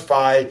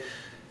justify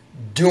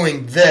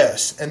doing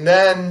this? And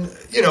then,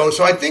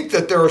 so I think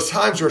that there are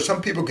times where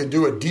some people can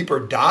do a deeper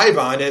dive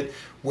on it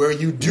where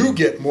you do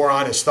get more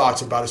honest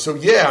thoughts about it. So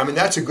yeah,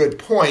 that's a good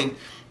point.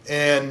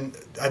 And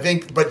I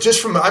think, but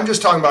I'm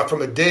just talking about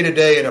from a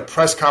day-to-day in a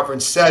press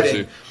conference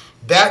setting,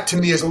 that to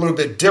me is a little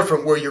bit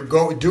different where you're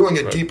doing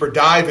a deeper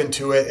dive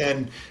into it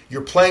and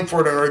you're playing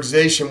for an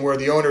organization where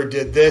the owner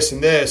did this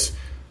and this.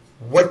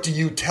 What do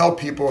you tell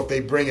people if they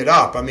bring it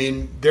up?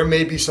 There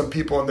may be some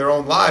people in their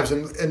own lives.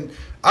 And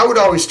I would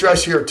always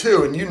stress here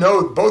too, and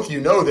both of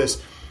you know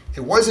this,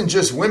 it wasn't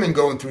just women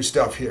going through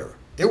stuff here.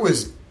 It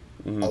was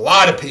a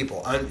lot of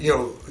people.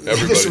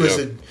 This was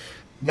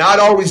not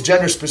always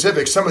gender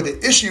specific. Some of the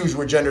issues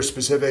were gender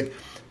specific,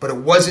 but it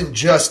wasn't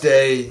just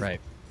a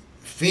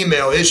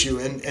female issue.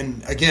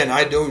 And again,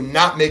 I do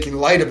not making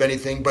light of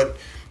anything, but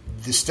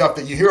the stuff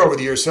that you hear over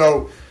the years.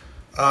 So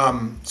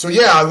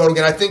yeah,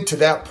 Logan, I think to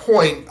that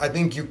point, I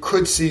think you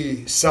could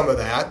see some of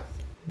that.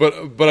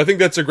 But I think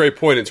that's a great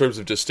point in terms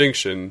of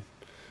distinction.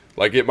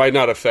 It might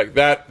not affect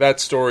that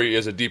story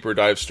is a deeper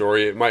dive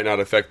story. It might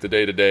not affect the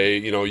day to day.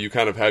 You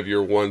kind of have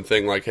your one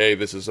thing hey,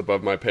 this is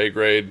above my pay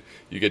grade.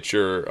 You get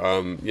your,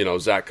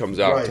 Zach comes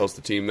out and tells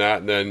the team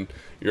that, and then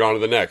you're on to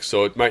the next.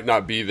 So it might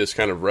not be this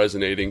kind of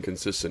resonating,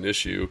 consistent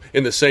issue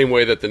in the same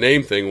way that the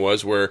name thing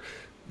was, where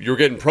you're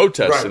getting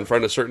protests in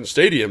front of certain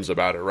stadiums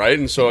about it, right?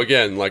 And so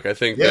again, I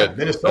think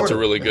that's a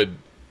really good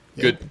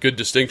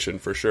distinction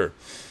for sure.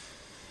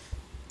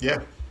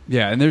 Yeah.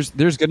 Yeah, and there's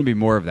going to be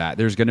more of that.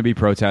 There's going to be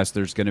protests.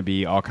 There's going to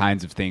be all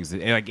kinds of things.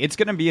 It's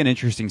going to be an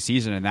interesting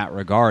season in that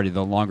regard.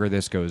 The longer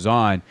this goes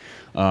on,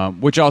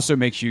 which also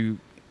makes you.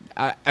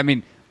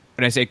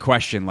 When I say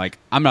question,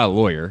 I'm not a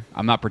lawyer.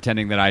 I'm not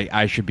pretending that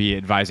I should be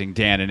advising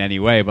Dan in any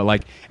way.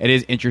 But it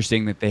is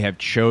interesting that they have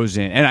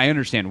chosen, and I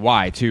understand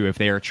why too. If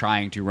they are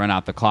trying to run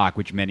out the clock,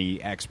 which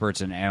many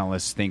experts and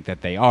analysts think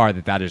that they are,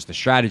 that is the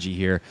strategy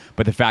here.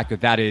 But the fact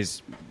that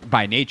is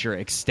by nature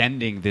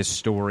extending this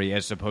story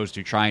as opposed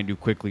to trying to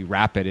quickly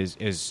wrap it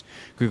as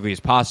quickly as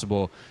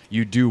possible,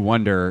 you do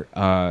wonder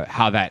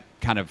how that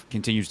kind of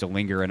continues to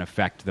linger and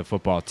affect the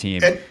football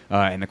team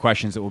and the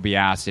questions that will be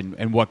asked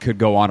and what could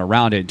go on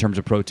around it in terms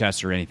of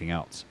protests or anything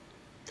else.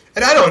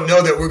 And I don't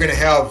know that we're going to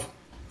have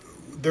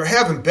 – there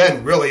haven't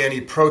been really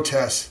any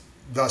protests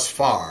thus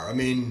far.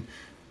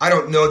 I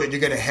don't know that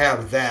you're going to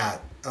have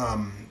that.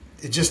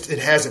 It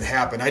hasn't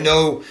happened. I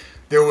know –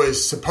 there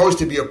was supposed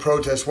to be a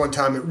protest one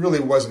time. It really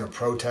wasn't a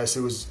protest.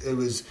 It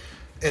was,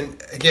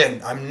 and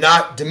again, I'm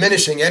not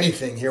diminishing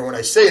anything here when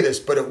I say this,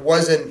 but it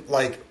wasn't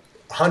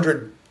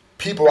 100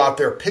 people out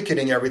there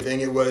picketing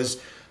everything. It was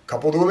a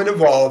couple of the women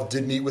involved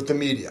did meet with the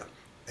media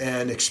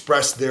and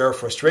express their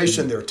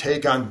frustration, their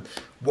take on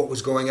what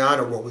was going on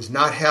or what was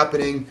not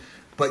happening.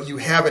 But you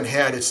haven't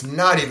had, it's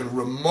not even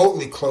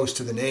remotely close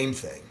to the name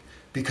thing,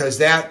 because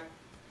that,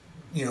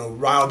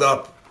 riled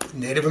up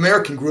Native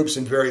American groups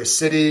in various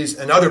cities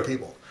and other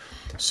people.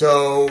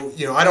 So,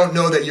 I don't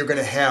know that you're going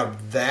to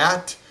have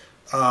that,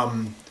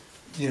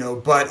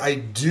 but I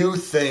do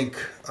think,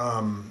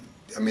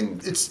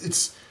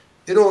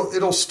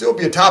 it'll still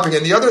be a topic.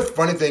 And the other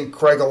funny thing,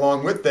 Craig,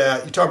 along with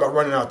that, you talk about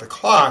running out the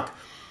clock.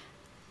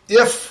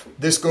 If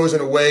this goes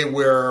in a way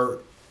where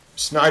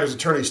Snyder's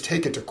attorneys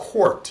take it to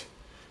court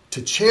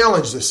to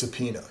challenge the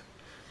subpoena,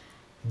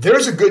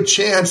 there's a good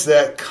chance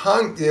that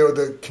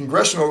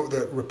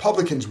the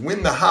Republicans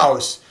win the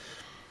House.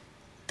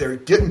 they're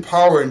getting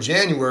power in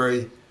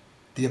January,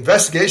 the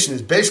investigation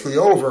is basically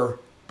over,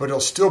 but it'll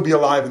still be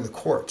alive in the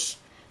courts.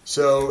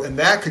 So, and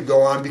that could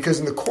go on because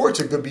in the courts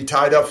it could be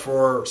tied up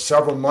for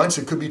several months.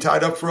 It could be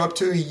tied up for up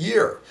to a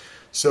year.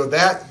 So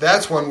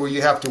that's one where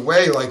you have to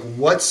weigh, like,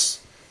 what's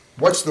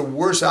the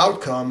worst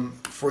outcome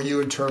for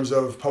you in terms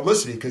of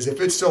publicity? Because if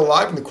it's still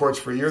alive in the courts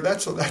for a year,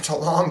 that's a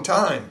long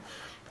time.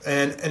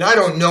 And I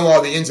don't know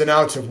all the ins and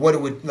outs of what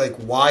it would, like,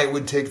 why it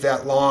would take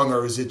that long,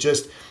 or is it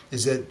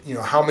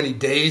how many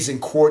days in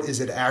court is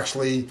it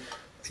actually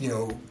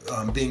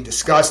being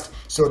discussed?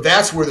 So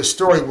that's where the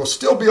story will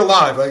still be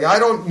alive. Like, I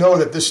don't know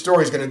that this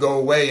story is going to go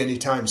away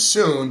anytime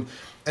soon.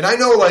 And I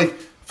know, like,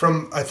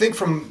 I think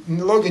from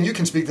Logan, you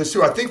can speak this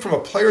too. I think from a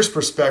player's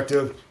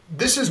perspective,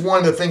 this is one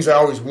of the things I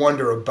always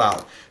wonder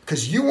about,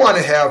 because you want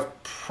to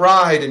have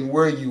pride in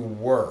where you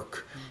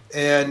work.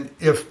 And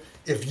if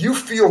you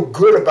feel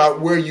good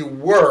about where you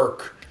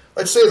work,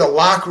 let's say the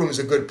locker room is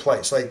a good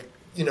place. Like,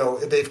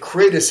 they've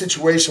created a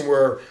situation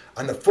where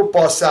on the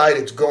football side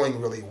it's going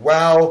really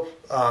well,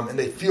 and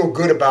they feel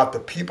good about the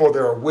people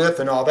they're with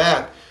and all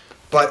that.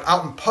 But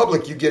out in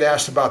public, you get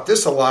asked about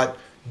this a lot.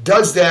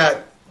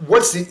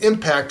 What's the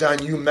impact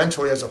on you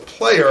mentally as a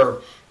player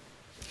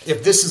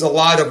if this is a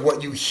lot of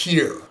what you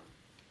hear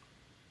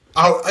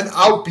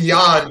out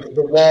beyond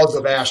the walls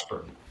of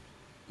Ashburn?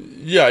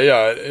 Yeah,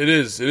 it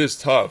is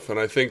tough. And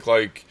I think,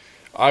 like,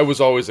 I was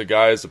always a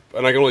guy,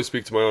 and I can only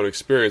speak to my own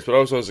experience, but I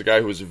was always a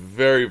guy who was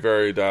very,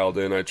 very dialed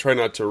in. I try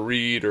not to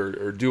read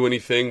or do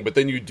anything, but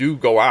then you do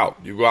go out.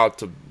 You go out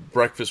to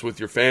breakfast with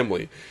your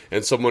family,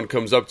 and someone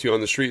comes up to you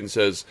on the street and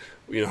says,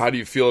 how do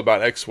you feel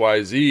about X,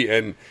 Y, Z?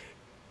 And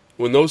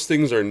when those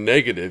things are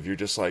negative, you're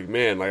just like,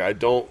 man, like,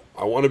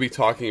 I want to be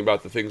talking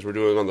about the things we're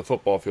doing on the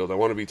football field. I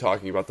want to be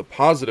talking about the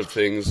positive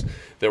things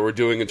that we're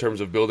doing in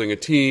terms of building a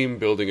team,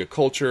 building a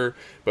culture.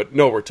 But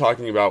no, we're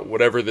talking about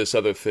whatever this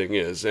other thing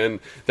is. And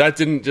that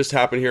didn't just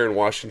happen here in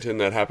Washington.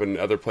 That happened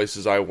other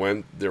places I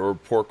went. There were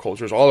poor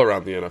cultures all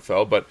around the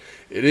NFL. But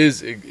it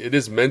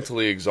is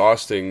mentally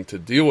exhausting to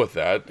deal with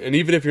that. And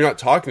even if you're not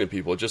talking to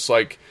people, just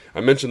like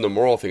I mentioned the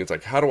moral thing, it's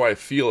like, how do I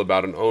feel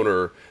about an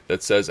owner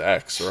that says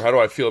X? Or how do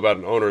I feel about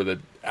an owner that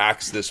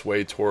acts this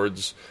way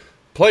towards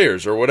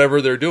players or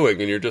whatever they're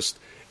doing?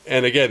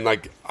 And again,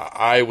 like,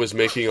 I was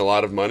making a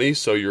lot of money,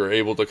 so you're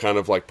able to kind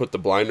of like put the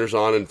blinders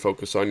on and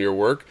focus on your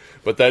work.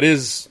 But that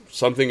is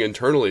something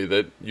internally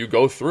that you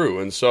go through.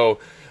 And so,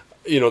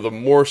 the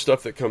more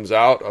stuff that comes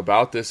out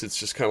about this, it's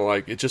just kind of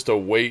like, it's just a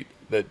weight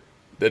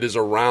that is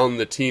around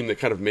the team that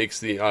kind of makes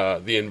the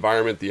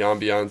environment, the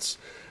ambiance,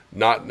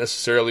 not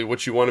necessarily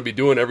what you want to be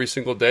doing every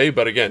single day.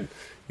 But again,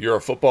 you're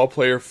a football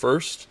player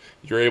first.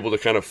 You're able to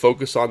kind of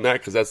focus on that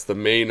because that's the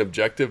main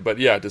objective. But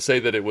yeah, to say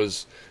that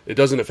it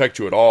doesn't affect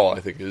you at all, I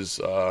think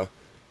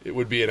it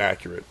would be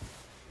inaccurate.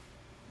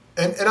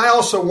 And I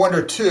also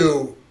wonder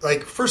too,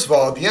 like, first of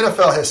all, the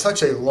NFL has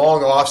such a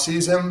long off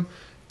season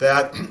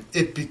that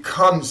it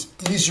becomes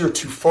easier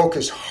to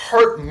focus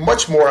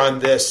much more on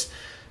this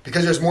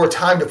because there's more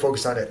time to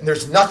focus on it. And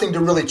there's nothing to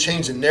really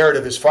change the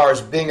narrative as far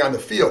as being on the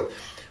field.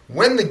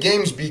 When the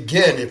games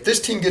begin, if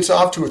this team gets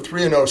off to a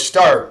 3-0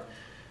 start,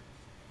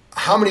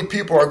 how many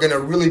people are going to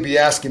really be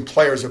asking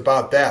players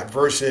about that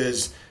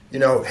versus,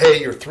 hey,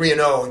 you're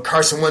 3-0 and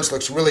Carson Wentz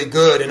looks really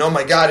good and oh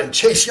my God, and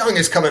Chase Young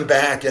is coming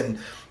back and,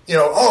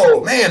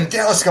 oh man,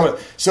 Dallas is coming.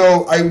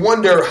 So I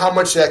wonder how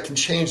much that can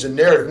change the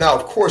narrative. Now,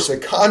 of course, the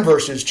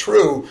converse is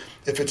true.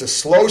 If it's a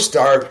slow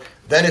start,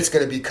 then it's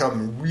going to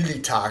become really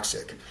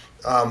toxic.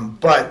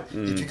 But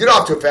if you get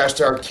off to a fast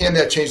start, can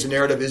that change the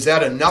narrative? Is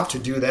that enough to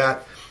do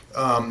that?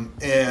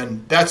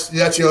 And that's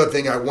the other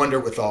thing I wonder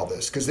with all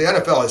this, because the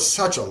NFL is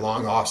such a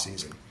long off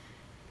season.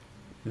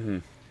 Mm-hmm.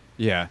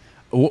 Yeah,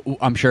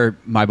 I'm sure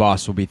my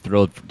boss will be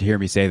thrilled to hear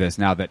me say this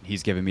now that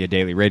he's given me a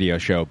daily radio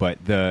show. But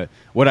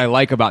what I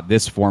like about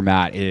this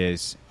format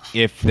is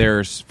if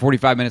there's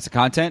 45 minutes of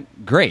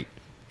content, great.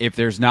 If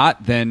there's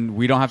not, then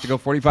we don't have to go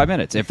 45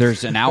 minutes. If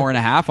there's an hour and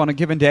a half on a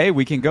given day,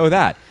 we can go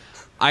that.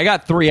 I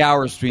got 3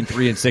 hours between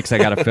 3 and 6 I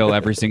got to fill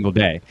every single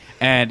day.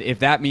 And if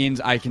that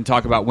means I can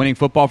talk about winning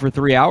football for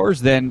 3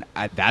 hours, then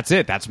that's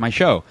it. That's my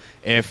show.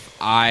 If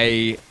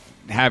I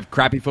have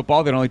crappy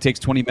football that only takes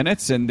 20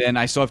 minutes and then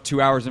I still have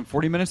 2 hours and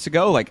 40 minutes to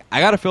go, like,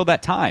 I got to fill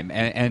that time.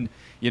 And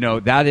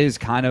that is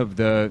kind of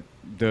the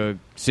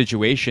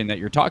situation that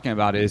you're talking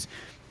about is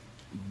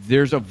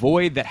there's a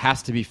void that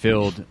has to be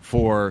filled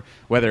for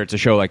whether it's a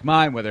show like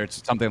mine, whether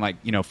it's something like,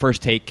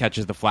 First Take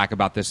catches the flack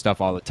about this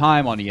stuff all the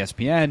time on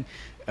ESPN,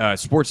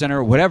 Sports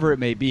Center, whatever it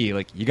may be.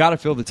 Like, you got to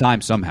fill the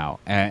time somehow.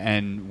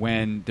 And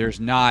when there's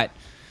not,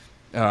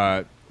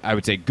 I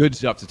would say, good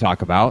stuff to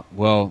talk about,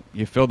 well,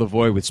 you fill the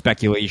void with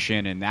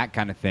speculation and that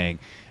kind of thing.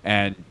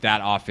 And that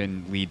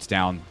often leads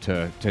down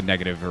to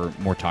negative or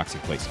more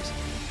toxic places.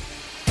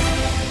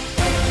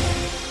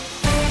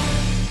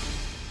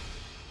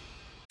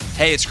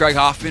 Hey, it's Greg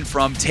Hoffman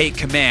from Take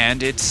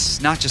Command.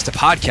 It's not just a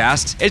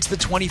podcast, it's the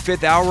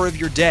 25th hour of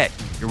your day.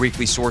 your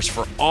weekly source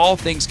for all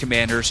things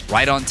Commanders,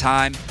 right on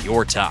time,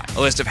 your time. A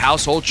list of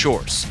household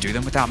chores. Do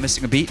them without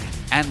missing a beat,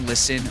 and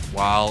listen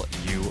while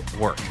you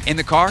work. In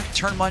the car,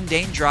 turn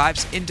mundane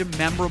drives into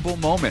memorable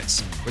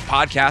moments. With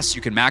podcasts,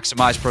 you can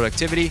maximize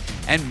productivity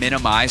and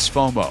minimize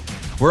FOMO.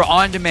 We're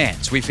on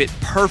demand, so we fit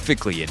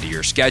perfectly into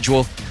your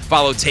schedule.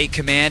 Follow Take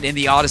Command in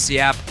the Odyssey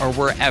app or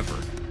wherever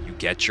you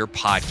get your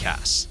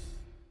podcasts.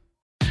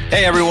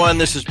 Hey everyone,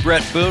 this is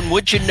Brett Boone.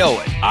 Would you know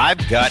it?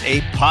 I've got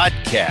a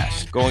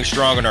podcast going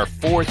strong in our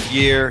 4th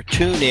year.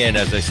 Tune in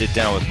as I sit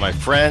down with my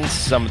friends,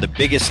 some of the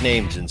biggest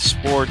names in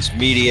sports,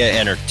 media,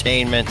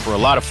 entertainment, for a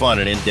lot of fun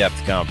and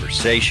in-depth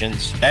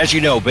conversations. As you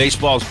know,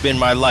 baseball's been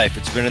my life.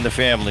 It's been in the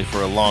family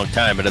for a long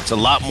time, but it's a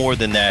lot more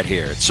than that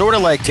here. It's sort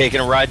of like taking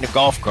a ride in a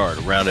golf cart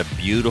around a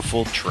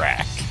beautiful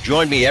track.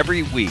 Join me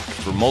every week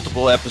for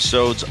multiple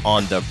episodes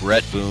on the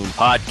Brett Boone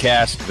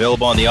Podcast,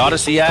 available on the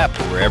Odyssey app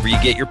or wherever you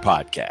get your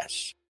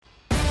podcasts.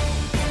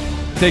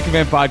 Take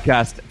Command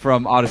podcast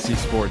from Odyssey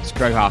Sports.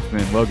 Greg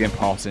Hoffman, Logan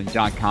Paulson,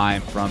 John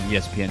Keim from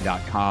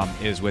ESPN.com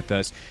is with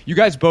us. You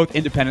guys both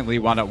independently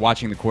wound up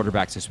watching the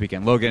quarterbacks this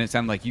weekend. Logan, it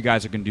sounded like you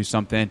guys are going to do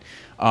something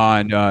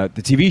on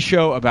the TV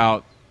show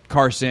about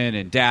Carson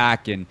and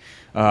Dak and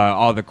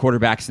all the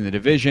quarterbacks in the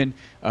division.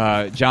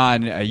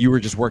 John, you were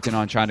just working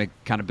on trying to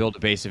kind of build a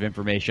base of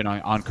information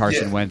on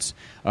Carson Wentz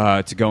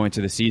to go into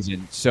the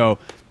season. So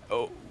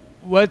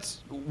what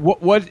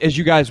as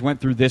you guys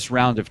went through this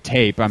round of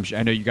tape,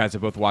 I know you guys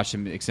have both watched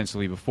him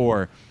extensively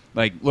before.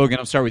 Like, Logan,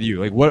 I'll start with you.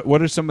 Like,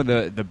 what are some of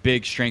the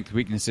big strength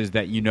weaknesses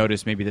that you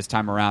noticed maybe this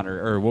time around,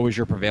 or what was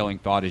your prevailing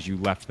thought as you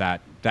left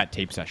that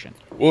tape session?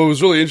 Well, it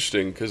was really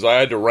interesting because I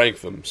had to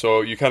rank them. So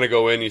you kind of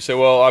go in, you say,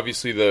 well,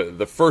 obviously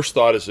the first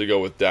thought is to go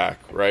with Dak,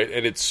 right?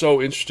 And it's so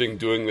interesting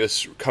doing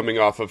this coming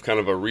off of kind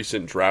of a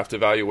recent draft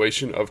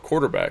evaluation of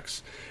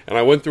quarterbacks. And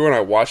I went through and I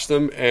watched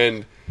them,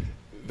 and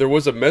there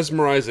was a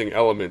mesmerizing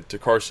element to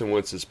Carson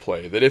Wentz's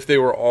play that if they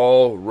were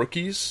all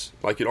rookies,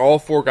 like if all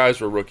 4 guys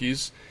were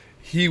rookies,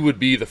 he would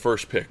be the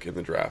first pick in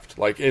the draft.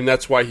 Like, and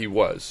that's why he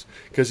was,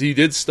 because he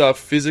did stuff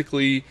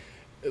physically,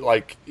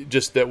 like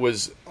just that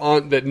was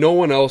on that no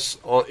one else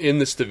in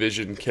this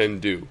division can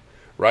do,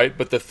 right?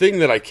 But the thing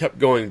that I kept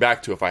going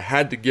back to, if I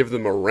had to give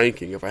them a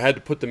ranking, if I had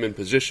to put them in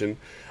position,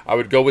 I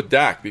would go with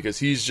Dak, because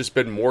he's just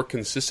been more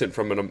consistent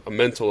from a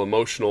mental,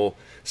 emotional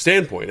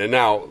standpoint. And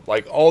now,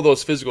 like, all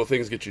those physical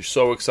things get you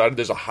so excited.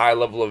 There's a high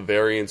level of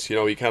variance. You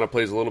know, he kind of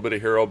plays a little bit of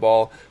hero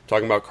ball. I'm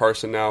talking about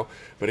Carson now.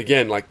 But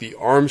again, like the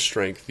arm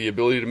strength, the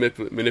ability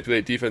to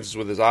manipulate defenses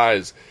with his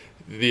eyes,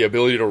 the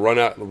ability to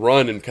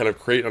run and kind of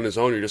create on his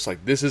own. You're just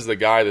like, this is the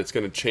guy that's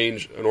going to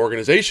change an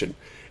organization.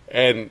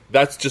 And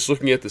that's just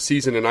looking at the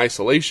season in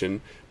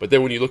isolation. But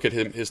then when you look at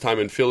his time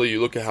in Philly, you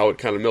look at how it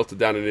kind of melted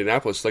down in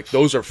Indianapolis. Like,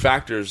 those are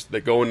factors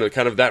that go into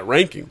kind of that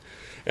ranking.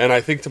 And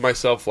I think to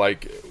myself,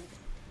 like,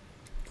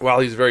 while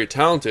he's very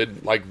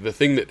talented, like, the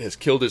thing that has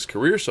killed his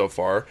career so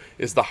far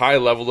is the high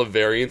level of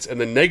variance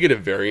and the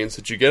negative variance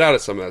that you get out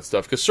of some of that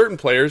stuff. Because certain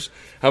players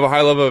have a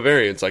high level of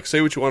variance. Like,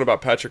 say what you want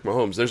about Patrick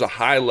Mahomes. There's a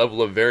high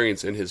level of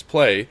variance in his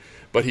play,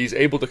 but he's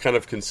able to kind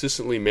of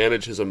consistently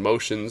manage his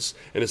emotions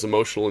and his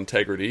emotional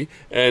integrity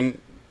and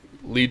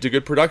lead to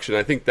good production.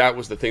 I think that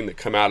was the thing that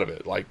come out of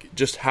it, like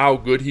just how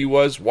good he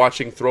was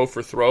watching throw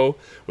for throw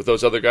with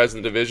those other guys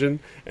in the division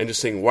and just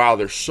saying, wow,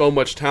 there's so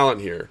much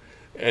talent here,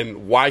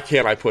 and why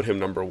can't I put him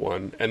number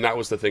 1? And that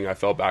was the thing I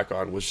fell back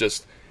on, was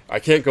just I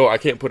can't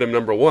put him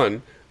number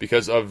 1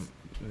 because of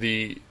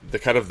the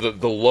kind of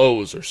the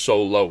lows are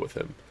so low with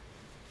him.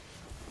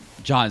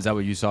 John, is that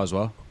what you saw as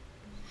well?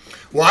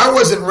 Well, I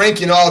wasn't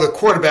ranking all the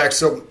quarterbacks,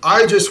 so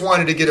I just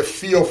wanted to get a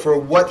feel for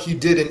what he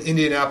did in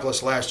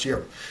Indianapolis last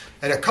year.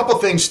 And a couple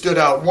things stood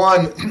out.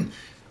 One,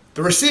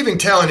 the receiving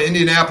talent in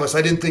Indianapolis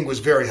I didn't think was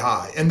very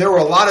high. And there were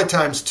a lot of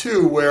times,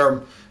 too,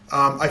 where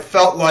I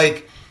felt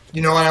like,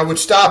 you know, and I would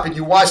stop it,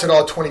 you watch it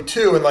all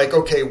 22, and like,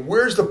 okay,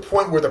 where's the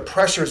point where the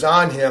pressure's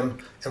on him,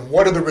 and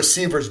what are the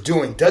receivers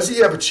doing? Does he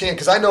have a chance?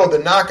 Because I know the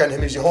knock on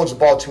him is he holds the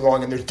ball too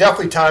long, and there's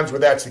definitely times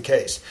where that's the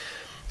case.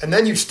 And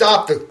then you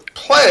stop the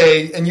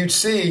play, and you'd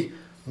see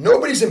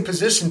nobody's in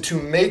position to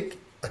make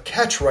a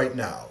catch right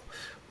now.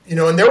 You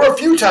know, and there were a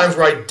few times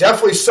where I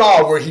definitely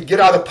saw where he'd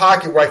get out of the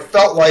pocket where I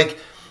felt like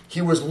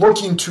he was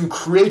looking to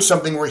create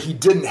something where he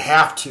didn't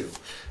have to.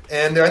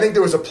 And I think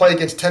there was a play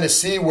against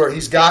Tennessee where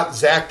he's got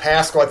Zach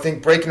Pascal, I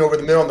think, breaking over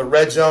the middle in the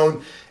red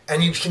zone.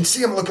 And you can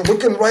see him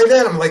looking right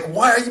at him like,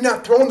 why are you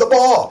not throwing the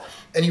ball?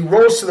 And he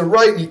rolls to the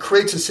right and he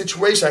creates a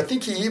situation. I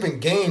think he even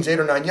gains 8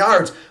 or 9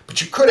 yards,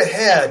 but you could have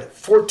had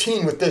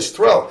 14 with this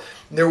throw.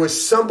 And there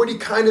was somebody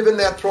kind of in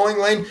that throwing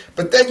lane,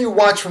 but then you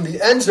watch from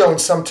the end zone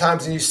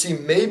sometimes and you see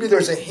maybe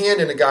there's a hand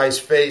in a guy's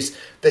face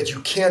that you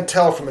can't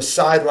tell from a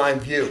sideline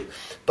view.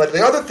 But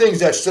the other things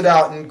that stood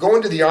out, and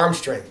going to the arm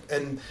strength,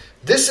 and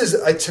this is,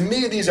 to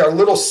me, these are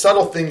little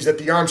subtle things that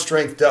the arm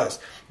strength does.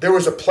 There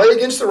was a play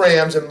against the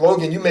Rams, and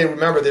Logan, you may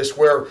remember this,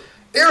 where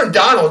Aaron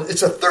Donald,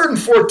 it's a 3rd and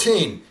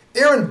 14.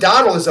 Aaron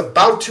Donald is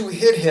about to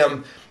hit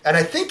him, and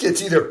I think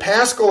it's either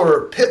Pascal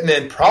or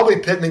Pittman, probably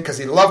Pittman because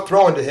he loved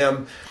throwing to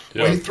him,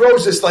 where he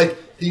throws this, like,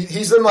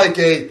 He's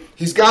in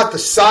he's got the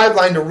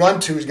sideline to run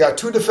to. He's got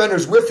two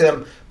defenders with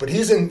him, but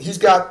he's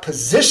got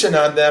position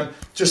on them.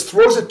 Just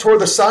throws it toward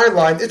the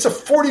sideline. It's a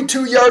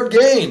 42-yard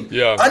gain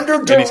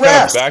under duress. And he's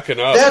kind of backing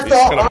up. That's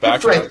all arm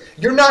strength.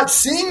 You're not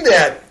seeing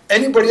that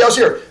anybody else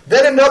here.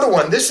 Then another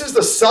one. This is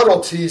the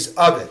subtleties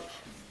of it.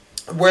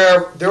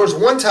 Where there was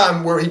one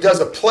time where he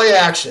does a play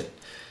action,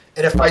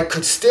 and if I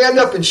could stand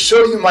up and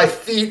show you my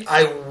feet,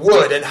 I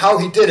would, and how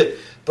he did it.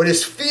 But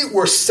his feet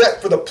were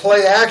set for the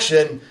play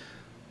action,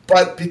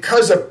 but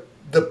because of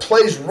the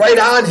plays right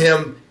on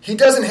him, he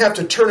doesn't have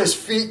to turn his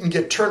feet and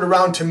get turned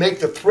around to make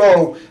the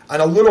throw on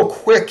a little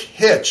quick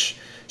hitch.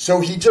 So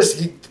he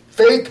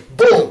fake,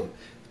 boom,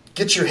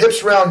 get your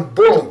hips around,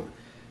 boom.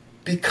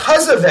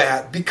 Because of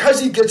that, because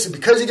he gets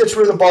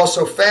rid of the ball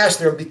so fast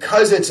there,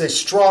 because it's a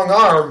strong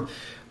arm,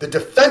 the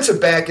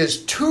defensive back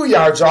is 2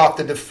 yards off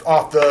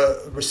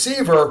the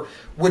receiver,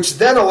 which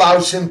then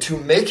allows him to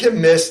make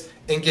him miss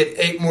and get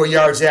 8 more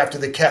yards after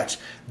the catch.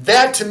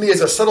 That, to me, is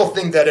a subtle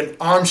thing that an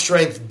arm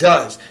strength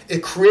does.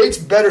 It creates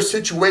better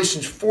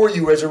situations for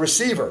you as a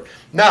receiver.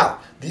 Now,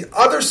 the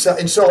other side,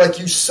 and so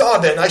you saw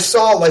that, and I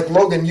saw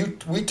Logan,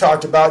 we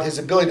talked about his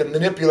ability to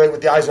manipulate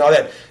with the eyes and all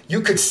that.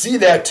 You could see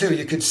that too.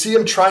 You could see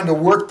him trying to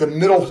work the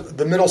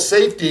middle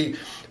safety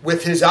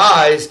with his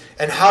eyes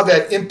and how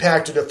that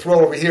impacted a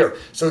throw over here.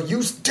 So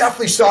you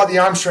definitely saw the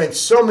arm strength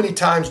so many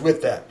times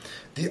with that.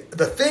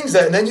 The things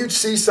that, and then you'd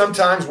see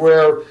sometimes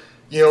where,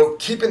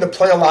 keeping the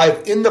play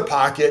alive in the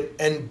pocket,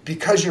 and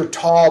because you're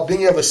tall,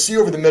 being able to see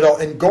over the middle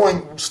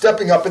and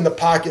stepping up in the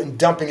pocket and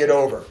dumping it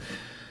over.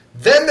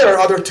 Then there are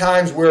other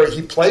times where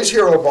he plays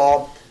hero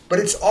ball, but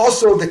it's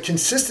also the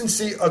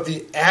consistency of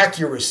the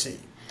accuracy.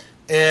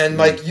 And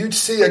you'd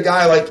see a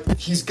guy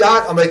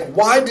I'm like,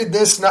 why did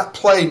this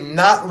not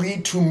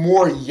lead to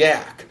more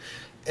yak?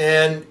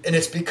 And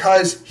it's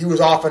because he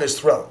was off on his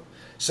throw.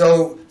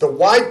 So the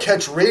wide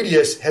catch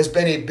radius has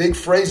been a big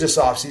phrase this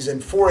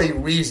offseason for a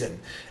reason.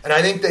 And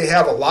I think they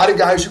have a lot of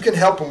guys who can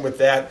help them with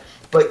that,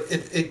 but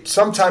it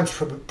sometimes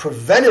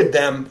prevented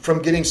them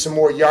from getting some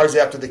more yards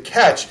after the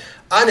catch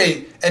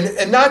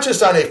and not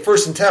just on a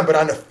 1st and 10, but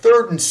on a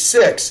 3rd and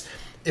 6.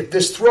 If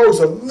this throws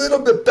a little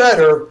bit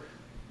better,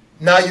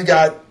 now you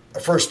got a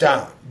first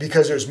down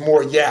because there's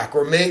more yak,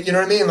 or you know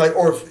what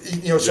I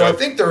mean? So I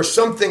think there are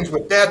some things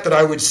with that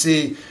I would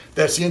see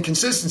that's the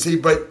inconsistency,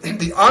 but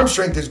the arm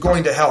strength is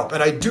going to help.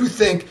 And I do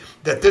think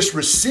that this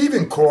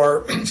receiving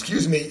core,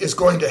 is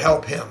going to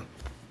help him.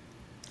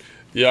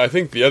 Yeah, I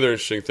think the other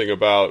interesting thing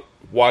about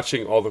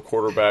watching all the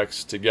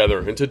quarterbacks together,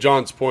 and to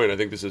John's point, I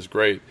think this is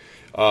great,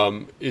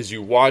 is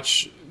you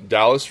watch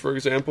Dallas, for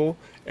example,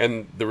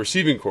 and the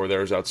receiving core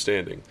there is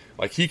outstanding.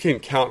 He can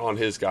count on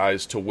his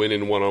guys to win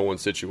in one-on-one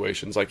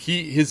situations.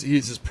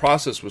 His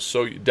process was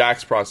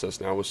Dak's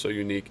process now was so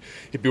unique.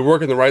 He'd be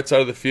working the right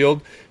side of the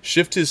field,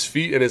 shift his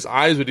feet, and his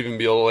eyes would even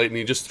be a little late, and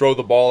he'd just throw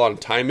the ball on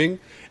timing,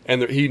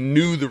 and he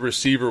knew the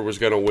receiver was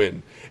going to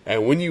win.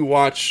 And when you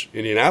watch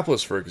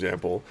Indianapolis, for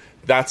example,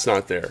 that's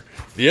not there.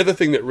 The other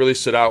thing that really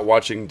stood out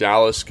watching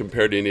Dallas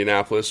compared to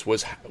Indianapolis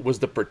was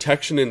the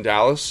protection in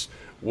Dallas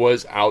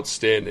was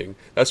outstanding.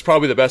 That's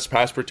probably the best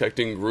pass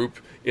protecting group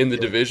in the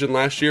division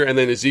last year. And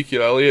then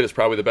Ezekiel Elliott is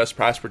probably the best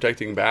pass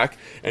protecting back.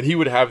 And he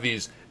would have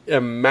these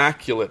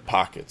immaculate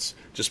pockets,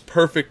 just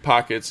perfect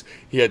pockets.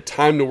 He had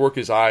time to work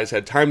his eyes,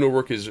 had time to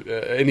work his,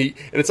 and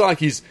it's not like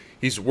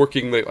he's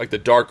working like the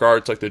dark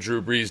arts, like the Drew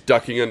Brees,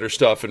 ducking under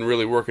stuff and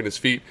really working his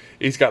feet.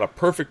 He's got a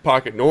perfect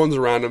pocket. No one's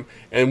around him.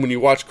 And when you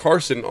watch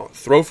Carson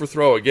throw for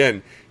throw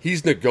again,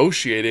 he's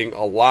negotiating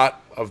a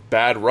lot of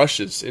bad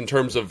rushes in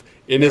terms of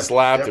in his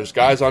lap. There's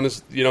guys on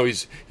his,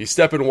 he's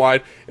stepping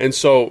wide. And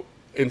so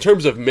in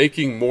terms of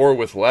making more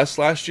with less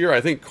last year,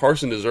 I think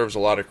Carson deserves a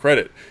lot of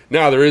credit.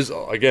 Now, there's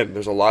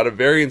a lot of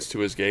variance to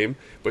his game,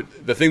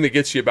 but the thing that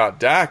gets you about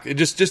Dak,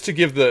 just to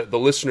give the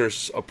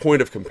listeners a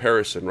point of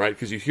comparison, right?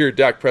 Because you hear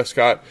Dak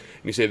Prescott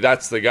and you say,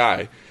 that's the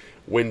guy.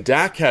 When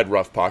Dak had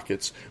rough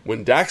pockets,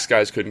 when Dak's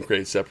guys couldn't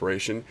create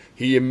separation,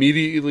 he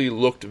immediately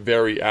looked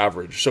very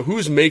average. So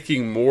who's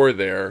making more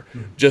there?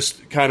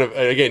 Just kind of,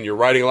 again, you're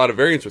riding a lot of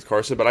variance with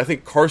Carson, but I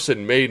think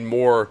Carson made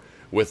more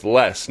with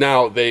less.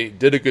 Now, they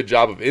did a good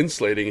job of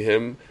insulating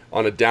him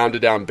on a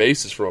down-to-down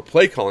basis from a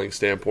play-calling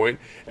standpoint,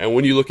 and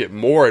when you look at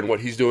Moore and what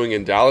he's doing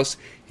in Dallas,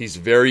 he's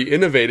very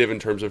innovative in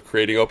terms of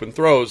creating open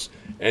throws,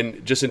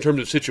 and just in terms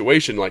of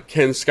situation, like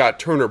Ken Scott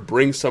Turner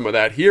brings some of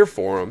that here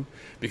for him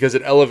because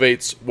it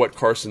elevates what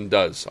Carson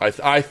does,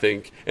 I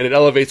think, and it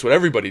elevates what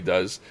everybody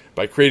does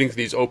by creating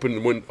these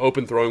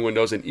open throwing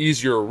windows and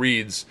easier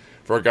reads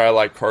for a guy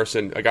like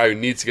Carson, a guy who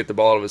needs to get the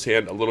ball out of his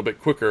hand a little bit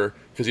quicker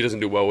because he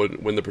doesn't do well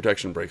when the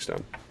protection breaks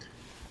down.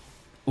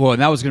 Well,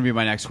 and that was going to be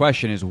my next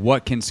question is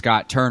what can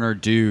Scott Turner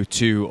do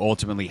to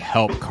ultimately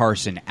help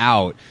Carson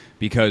out?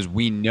 Because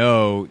we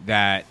know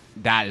that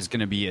is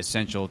going to be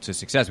essential to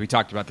success. We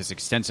talked about this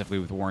extensively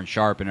with Warren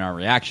Sharp in our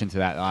reaction to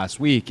that last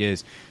week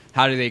is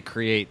how do they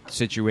create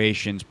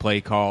situations, play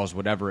calls,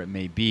 whatever it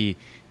may be,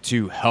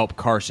 to help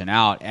Carson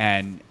out,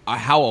 and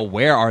how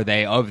aware are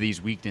they of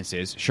these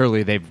weaknesses?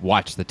 Surely they've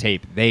watched the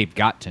tape. They've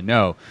got to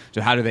know.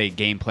 So how do they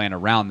game plan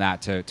around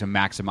that to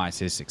maximize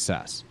his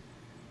success?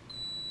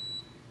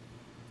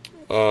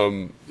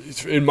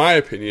 In my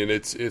opinion,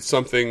 it's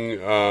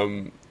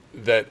something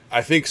that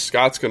I think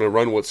Scott's going to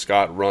run what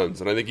Scott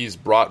runs, and I think he's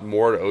brought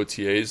more to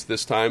OTAs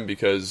this time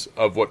because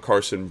of what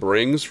Carson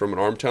brings from an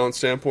arm talent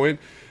standpoint.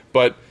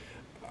 But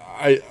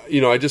I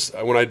just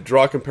when I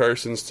draw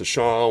comparisons to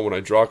Sean, when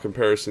I draw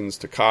comparisons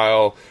to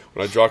Kyle,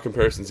 when I draw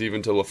comparisons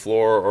even to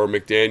LaFleur or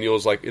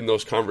McDaniels, like in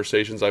those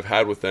conversations I've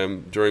had with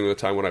them during the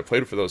time when I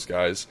played for those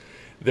guys,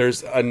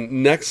 there's a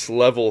next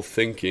level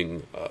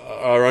thinking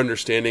or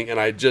understanding,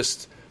 and I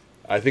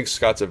think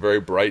Scott's a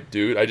very bright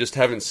dude. I just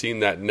haven't seen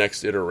that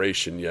next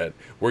iteration yet,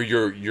 where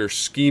you're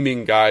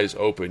scheming guys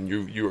open.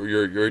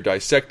 You're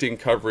dissecting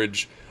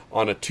coverage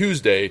on a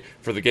Tuesday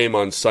for the game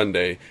on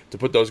Sunday to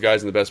put those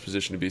guys in the best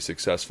position to be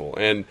successful.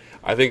 And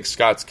I think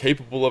Scott's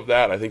capable of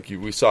that. I think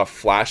we saw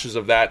flashes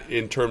of that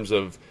in terms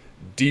of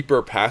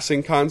deeper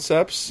passing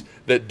concepts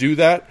that do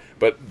that.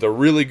 But the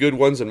really good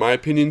ones, in my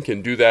opinion,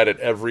 can do that at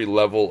every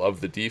level of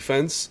the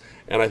defense.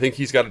 And I think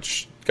he's got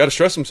to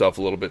stress himself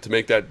a little bit to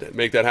make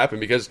that happen,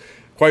 because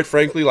quite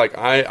frankly, like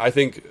I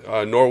think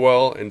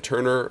Norwell and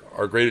Turner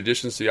are great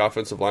additions to the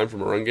offensive line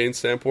from a run game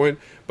standpoint,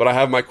 but I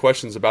have my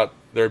questions about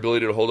their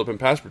ability to hold up in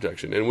pass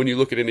protection. And when you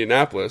look at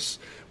Indianapolis,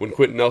 when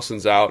Quentin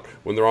Nelson's out,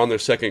 when they're on their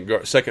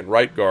second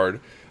right guard,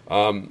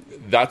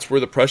 that's where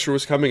the pressure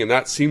was coming, and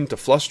that seemed to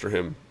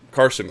fluster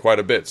Carson, quite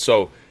a bit.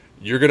 So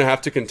you're going to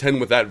have to contend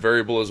with that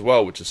variable as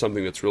well, which is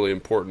something that's really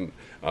important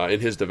in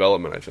his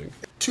development, I think.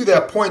 To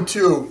that point,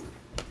 too,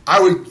 I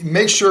would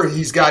make sure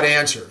he's got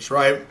answers,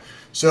 right?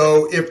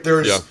 So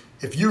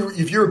if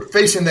you're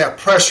facing that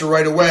pressure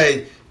right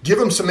away, give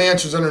him some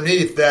answers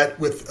underneath that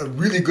with a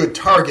really good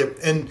target.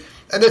 And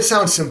that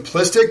sounds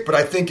simplistic, but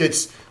I think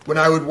it's when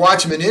I would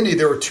watch him in Indy,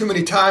 there were too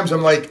many times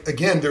I'm like,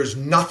 again, there's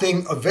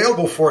nothing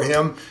available for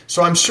him.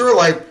 So I'm sure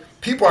like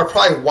people are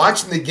probably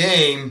watching the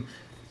game.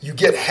 You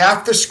get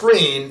half the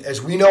screen,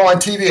 as we know on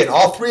TV, and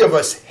all three of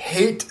us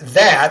hate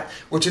that,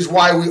 which is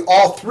why we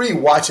all three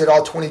watch it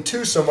all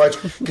 22 so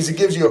much, because it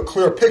gives you a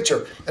clear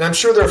picture. And I'm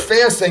sure there are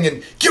fans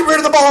thinking, get rid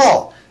of the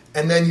ball.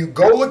 And then you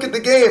go look at the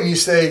game and you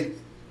say,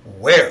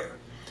 where?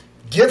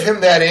 Give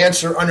him that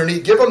answer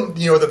underneath. Give him,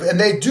 and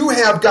they do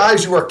have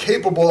guys who are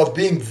capable of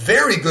being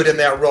very good in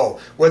that role,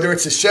 whether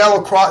it's a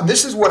shallow cross. And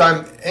this is what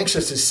I'm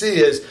anxious to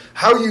see is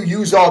how you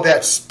use all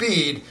that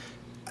speed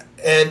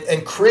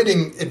and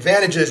creating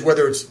advantages,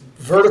 whether it's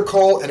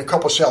vertical and a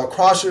couple shallow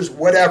crossers,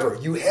 whatever.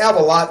 You have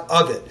a lot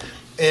of it.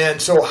 And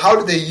so how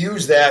do they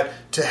use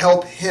that to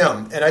help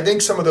him? And I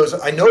think some of those,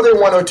 I know they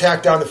want to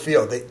attack down the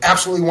field. They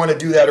absolutely want to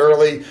do that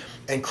early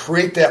and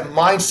create that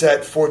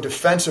mindset for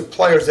defensive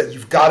players that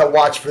you've got to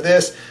watch for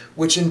this,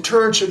 which in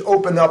turn should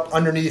open up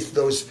underneath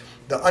the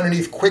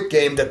underneath quick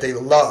game that they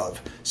love.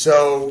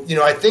 So,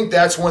 I think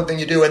that's one thing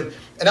you do.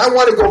 And I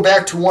want to go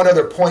back to one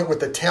other point with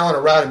the talent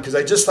around him, because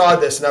I just thought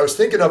of this, and I was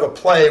thinking of a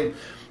play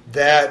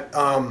that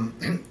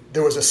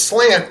there was a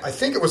slant. I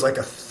think it was like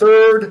a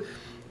third.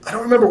 I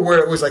don't remember where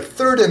it was, like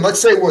third and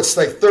let's say it was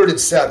like 3rd and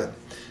 7.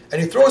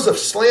 And he throws a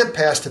slant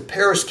pass to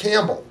Paris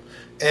Campbell.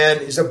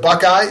 And he's a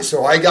Buckeye,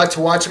 so I got to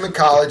watch him in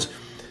college.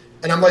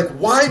 And I'm like,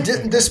 why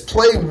didn't this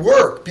play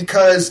work?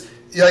 Because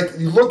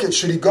you look at,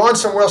 should he gone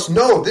somewhere else?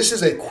 No, this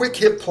is a quick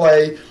hit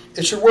play.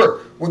 It should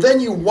work. Well, then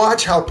you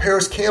watch how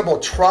Paris Campbell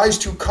tries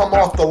to come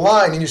off the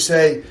line, and you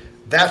say,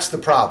 that's the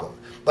problem.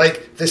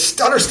 Like, the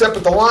stutter step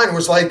at the line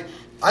was like,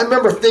 I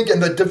remember thinking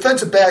the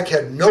defensive back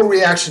had no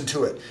reaction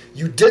to it.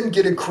 You didn't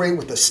get it great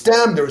with the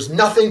stem. There was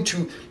nothing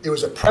it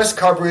was a press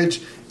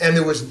coverage, and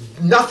there was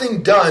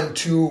nothing done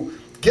to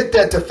get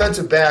that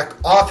defensive back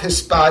off his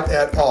spot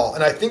at all.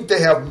 And I think they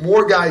have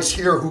more guys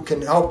here who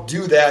can help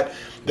do that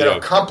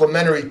are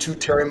complementary to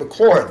Terry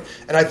McLaurin.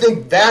 And I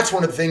think that's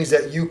one of the things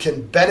that you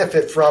can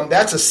benefit from.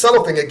 That's a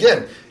subtle thing.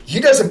 Again, he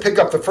doesn't pick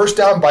up the first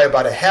down by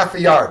about a half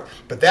a yard,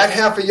 but that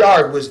half a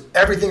yard was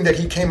everything that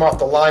he came off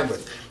the line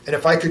with. And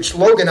if I could,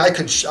 Logan,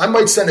 I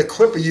might send a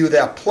clip of you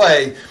that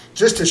play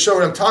just to show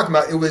what I'm talking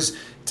about. It was,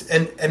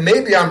 and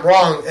maybe I'm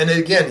wrong, and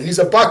again, he's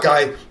a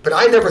Buckeye, but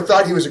I never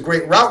thought he was a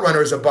great route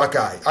runner as a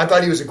Buckeye. I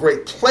thought he was a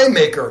great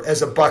playmaker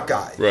as a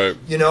Buckeye. Right.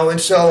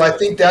 And so I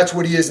think that's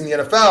what he is in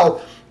the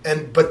NFL.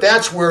 But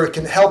that's where it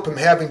can help him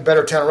having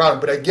better talent around him.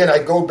 But again, I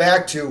go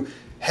back to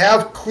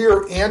have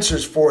clear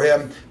answers for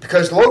him,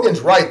 because Logan's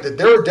right that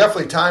there are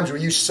definitely times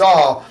where you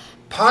saw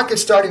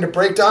pockets starting to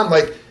break down.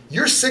 Like,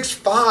 you're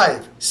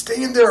 6'5",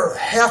 stay in there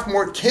half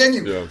more. Can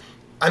you? Yeah.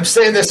 I'm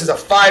saying this as a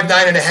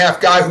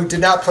 5'9.5" guy who did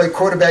not play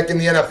quarterback in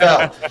the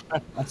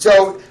NFL.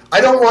 So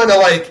I don't want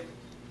to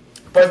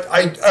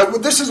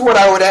but this is what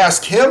I would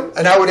ask him,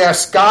 and I would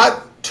ask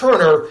Scott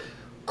Turner.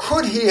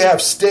 Could he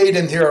have stayed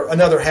in here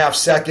another half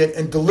second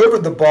and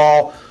delivered the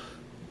ball?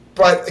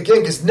 But again,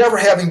 because never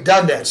having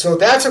done that. So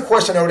that's a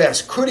question I would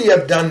ask. Could he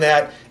have done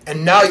that?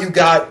 And now you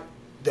got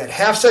that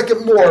half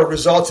second more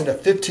results in a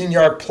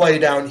 15-yard play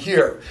down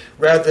here,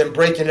 rather than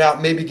breaking it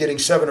out, maybe getting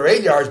 7 or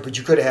 8 yards, but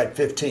you could have had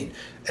 15.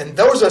 And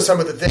those are some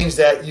of the things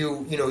that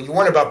you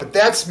wonder about. But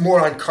that's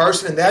more on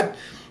Carson, and that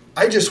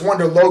I just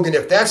wonder, Logan,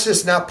 if that's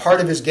just not part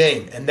of his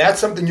game, and that's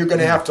something you're going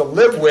to have to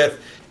live with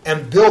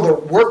and build a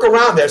work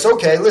around that. It's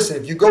okay, listen,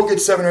 if you go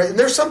get 7 or 8, and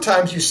there's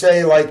sometimes you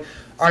say, like,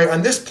 all right,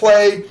 on this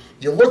play,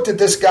 you looked at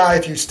this guy.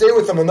 If you stay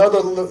with him another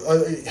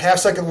half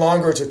second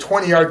longer, it's a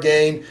 20-yard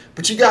gain.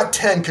 But you got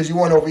 10 because you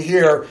went over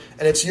here,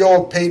 and it's the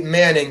old Peyton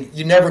Manning.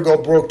 You never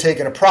go broke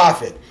taking a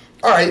profit.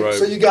 All right,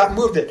 so you got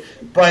moved it.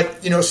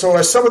 But, so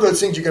as some of those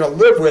things you're going to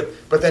live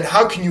with, but then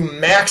how can you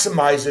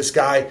maximize this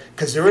guy?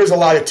 Because there is a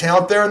lot of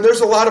talent there, and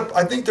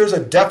I think there's a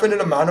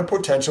definite amount of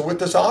potential with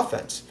this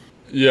offense.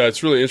 Yeah,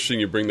 it's really interesting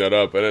you bring that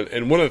up.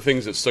 And one of the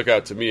things that stuck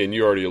out to me, and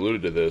you already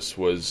alluded to this,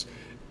 was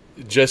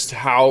just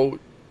how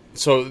 –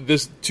 so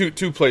this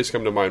two plays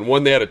come to mind.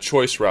 One, they had a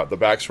choice route. The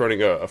back's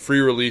running a free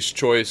release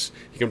choice.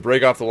 He can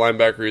break off the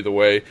linebacker either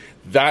way.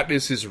 That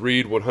is his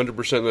read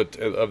 100%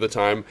 of the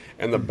time,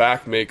 and the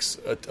back makes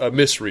a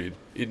misread.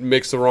 It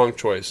makes the wrong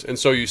choice. And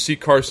so you see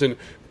Carson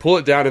pull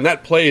it down, and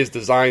that play is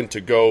designed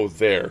to go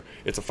there.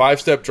 It's a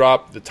 5-step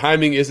drop. The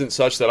timing isn't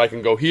such that I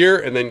can go here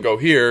and then go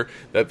here,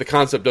 that the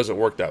concept doesn't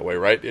work that way,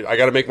 right? I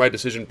got to make my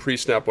decision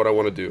pre-snap what I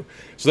want to do.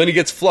 So then he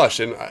gets flushed,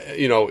 and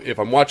if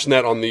I'm watching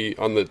that on the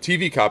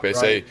TV copy, I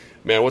say,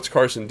 man, what's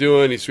Carson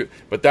doing?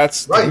 But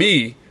that's, to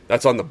me,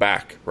 that's on the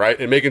back, right?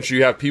 And making sure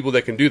you have people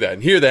that can do that.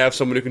 And here they have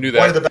someone who can do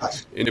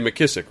that into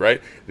McKissick,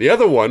 right? The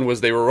other one was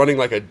they were running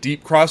like a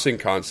deep crossing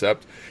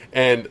concept,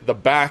 and the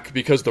back,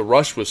 because the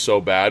rush was so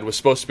bad, was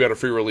supposed to be on a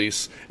free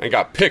release and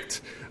got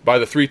picked by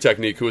the 3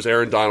 technique, who was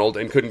Aaron Donald,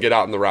 and couldn't get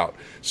out in the route.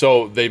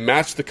 So they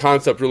matched the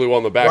concept really well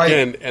on the back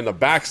end, and the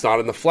back's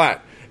not in the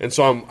flat. And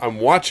so I'm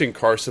watching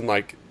Carson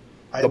like,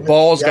 the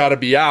ball's got to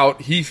be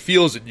out. He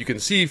feels it. You can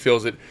see he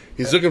feels it.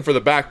 He's looking for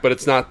the back, but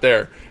it's not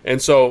there. And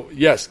so,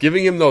 yes,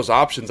 giving him those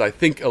options, I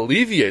think,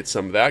 alleviates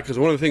some of that. Because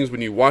one of the things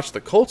when you watch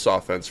the Colts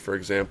offense, for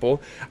example,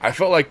 I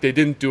felt like they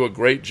didn't do a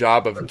great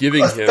job of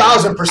giving him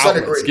 1,000%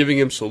 agree. Giving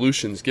him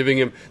solutions, giving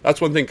him. That's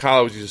one thing Kyle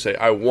always used to say.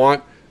 I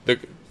want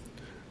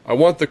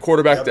the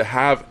quarterback to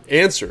have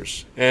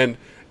answers. And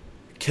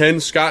can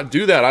Scott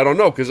do that? I don't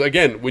know. Because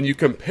again, when you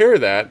compare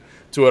that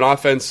to an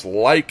offense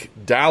like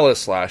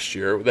Dallas last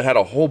year that had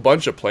a whole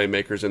bunch of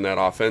playmakers in that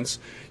offense,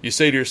 you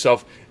say to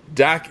yourself,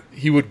 Dak,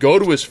 he would go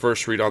to his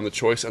first read on the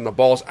choice, and the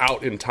ball's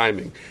out in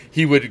timing.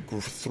 He would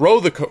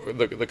throw the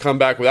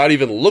comeback without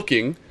even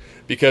looking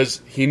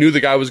because he knew the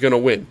guy was going to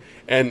win.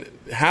 And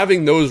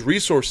having those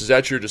resources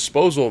at your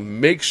disposal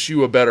makes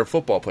you a better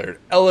football player.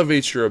 It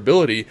elevates your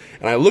ability.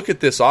 And I look at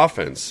this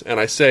offense, and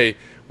I say,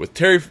 with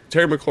Terry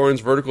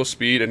McLaurin's vertical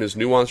speed and his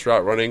nuanced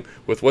route running,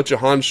 with what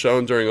Jahan's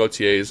shown during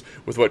OTAs,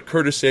 with what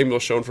Curtis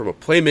Samuel's shown from a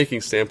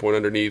playmaking standpoint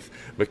underneath,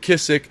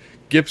 McKissick,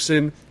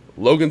 Gibson,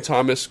 Logan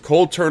Thomas,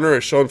 Cole Turner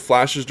has shown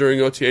flashes during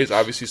OTAs.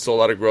 Obviously, still a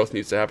lot of growth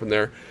needs to happen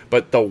there.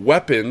 But the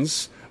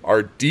weapons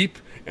are deep,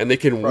 and they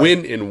can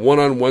win in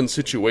one-on-one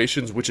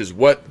situations, which is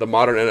what the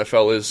modern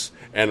NFL is.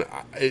 And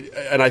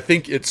I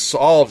think it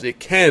solves. It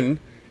can,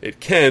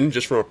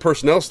 just from a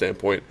personnel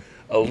standpoint,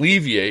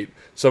 alleviate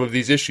some of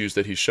these issues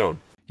that he's shown.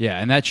 Yeah,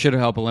 and that should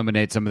help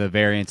eliminate some of the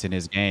variance in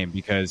his game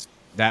because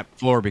that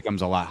floor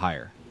becomes a lot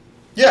higher.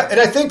 Yeah, and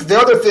I think the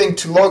other thing,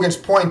 to Logan's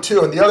point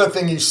too, and the other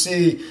thing you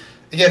see,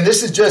 again,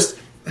 this is just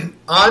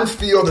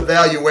on-field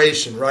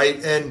evaluation,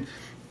 right? And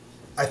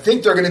I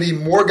think there are going to be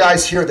more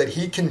guys here that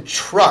he can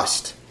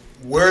trust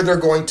where they're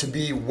going to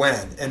be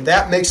when, and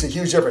that makes a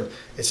huge difference.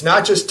 It's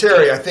not just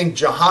Terry. I think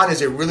Jahan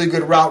is a really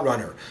good route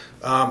runner.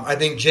 I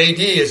think JD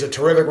is a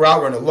terrific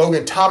route runner.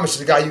 Logan Thomas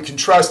is a guy you can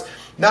trust,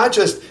 not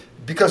just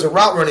because of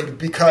route running,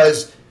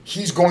 because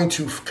he's going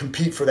to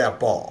compete for that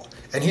ball.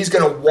 And he's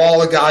going to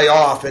wall a guy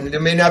off, and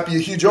there may not be a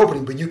huge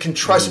opening, but you can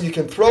trust that you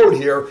can throw it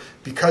here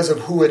because of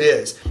who it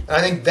is. And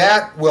I think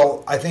that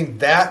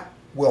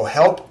will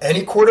help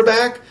any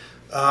quarterback.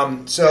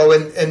 So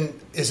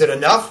is it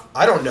enough?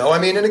 I don't know. I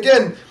mean, and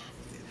again,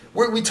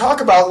 we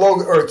talk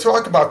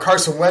about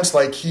Carson Wentz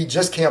like he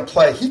just can't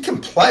play. He can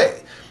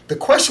play. The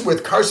question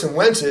with Carson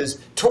Wentz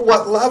is, to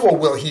what level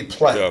will he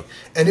play? Yeah.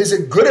 And is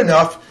it good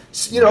enough?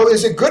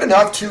 Is it good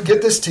enough to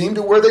get this team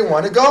to where they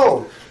want to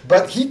go?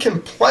 But he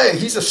can play.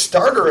 He's a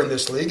starter in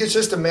this league. It's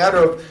just a matter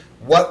of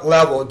what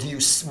level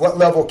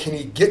can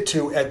he get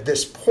to at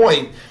this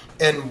point,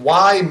 and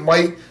why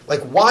might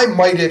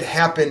it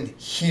happen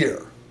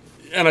here?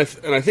 And I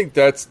think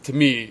that's, to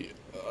me,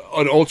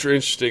 an ultra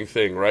interesting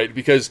thing, right?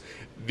 Because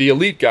the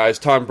elite guys,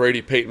 Tom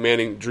Brady, Peyton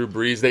Manning, Drew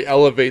Brees, they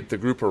elevate the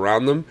group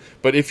around them.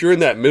 But if you're in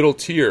that middle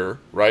tier,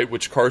 right,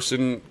 which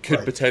Carson could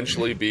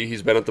potentially be,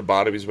 he's been at the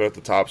bottom, he's been at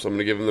the top, so I'm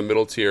going to give him the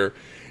middle tier.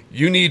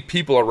 You need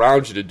people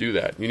around you to do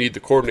that. You need the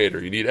coordinator.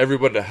 You need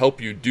everybody to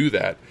help you do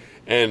that.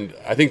 And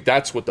I think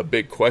that's what the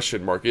big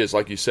question mark is.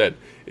 Like you said,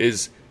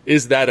 is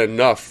that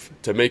enough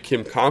to make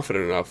him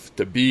confident enough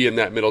to be in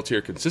that middle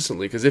tier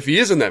consistently? Because if he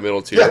is in that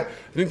middle tier,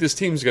 I think this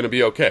team's going to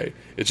be okay.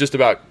 It's just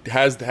about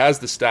has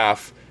the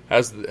staff,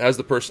 has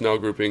the personnel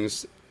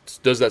groupings,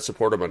 does that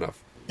support him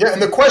enough? Yeah,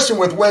 and the question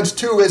with Wentz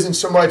too isn't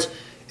so much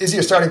is he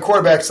a starting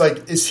quarterback. It's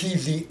like, is he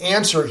the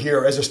answer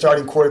here as a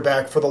starting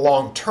quarterback for the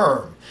long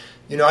term?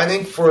 I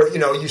think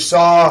you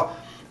saw,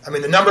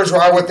 the numbers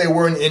are what they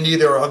were in Indy.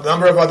 There were a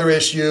number of other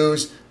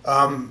issues.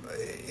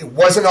 It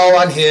wasn't all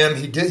on him.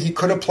 He definitely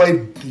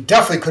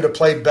could have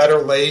played better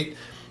late.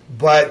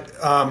 But,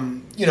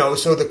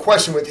 so the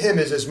question with him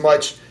is as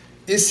much,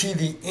 is he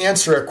the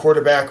answer at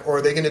quarterback, or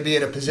are they going to be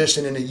in a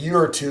position in a year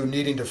or two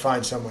needing to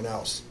find someone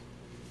else?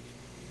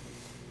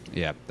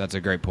 Yeah, that's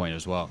a great point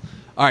as well.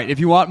 All right, if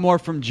you want more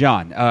from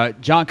John,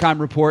 John Keim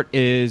Report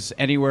is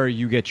anywhere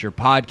you get your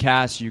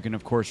podcasts. You can,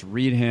 of course,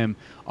 read him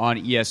on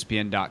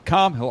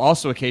ESPN.com. He'll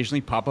also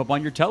occasionally pop up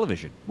on your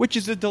television, which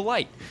is a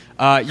delight.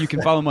 You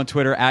can follow him on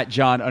Twitter at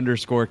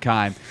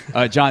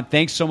John_Keim. John,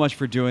 thanks so much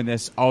for doing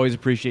this. Always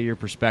appreciate your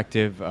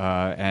perspective,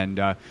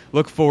 and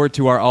look forward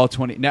to our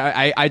All-20. Now,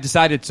 I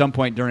decided at some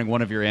point during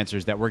one of your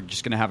answers that we're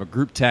just going to have a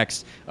group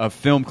text of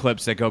film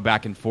clips that go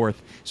back and forth,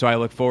 so I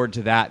look forward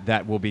to that.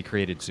 That will be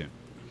created soon.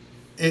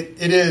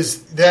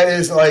 That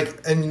is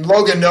like, and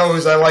Logan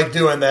knows I like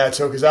doing that,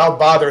 so because I'll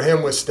bother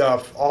him with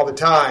stuff all the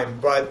time,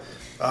 but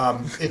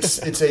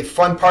it's a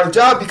fun part of the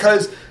job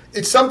because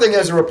it's something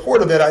as a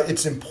reporter that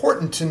it's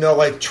important to know,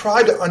 like,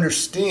 try to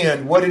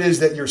understand what it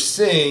is that you're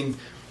seeing,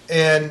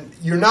 and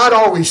you're not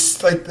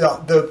always, like,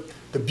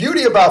 the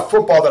beauty about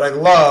football that I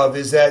love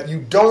is that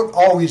you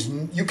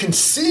can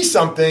see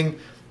something,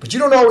 but you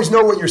don't always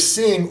know what you're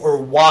seeing or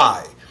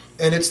why,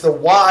 and it's the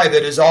why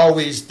that is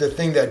always the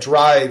thing that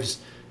drives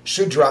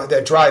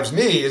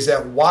me, is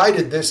that why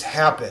did this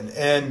happen?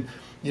 And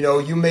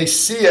you may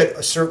see it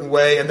a certain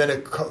way, and then a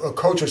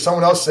coach or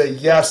someone else say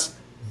yes,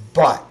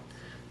 but,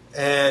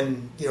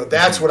 and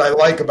that's what I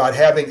like about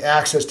having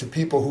access to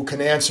people who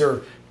can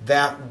answer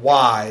that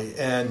why.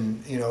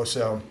 And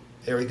so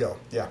there we go.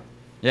 Yeah.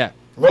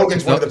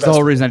 Logan's one of the best. That's the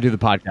whole reason I do the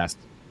podcast.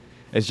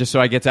 It's just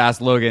so I get to ask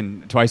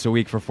Logan twice a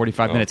week for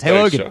 45 minutes. Hey,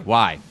 Logan, Sean.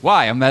 Why?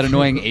 I'm that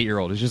annoying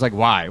 8-year-old. It's just like,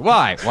 why?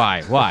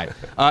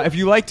 If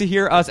you like to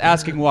hear us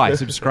asking why,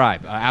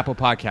 subscribe. Apple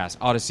Podcasts,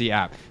 Odyssey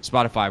app,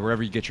 Spotify,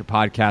 wherever you get your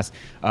podcasts.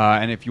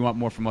 And if you want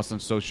more from us on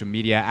social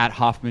media, at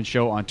Hoffman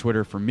Show on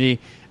Twitter for me,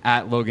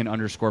 at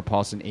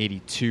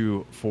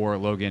Logan_Paulson82 for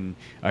Logan.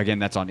 Again,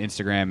 that's on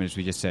Instagram. And as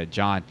we just said,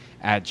 John,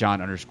 at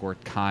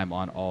John_Keim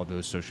on all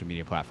those social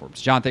media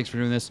platforms. John, thanks for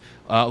doing this.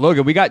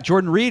 Logan, we got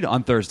Jordan Reed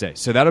on Thursday,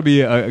 so that'll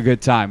be a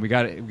good time. We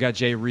got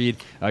Jay Reed,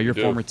 your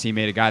former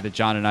teammate, a guy that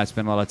John and I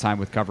spent a lot of time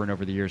with covering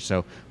over the years.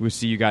 So we'll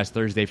see you guys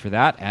Thursday for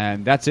that.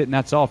 And that's it, and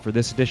that's all for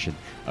this edition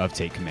of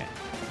Take Command.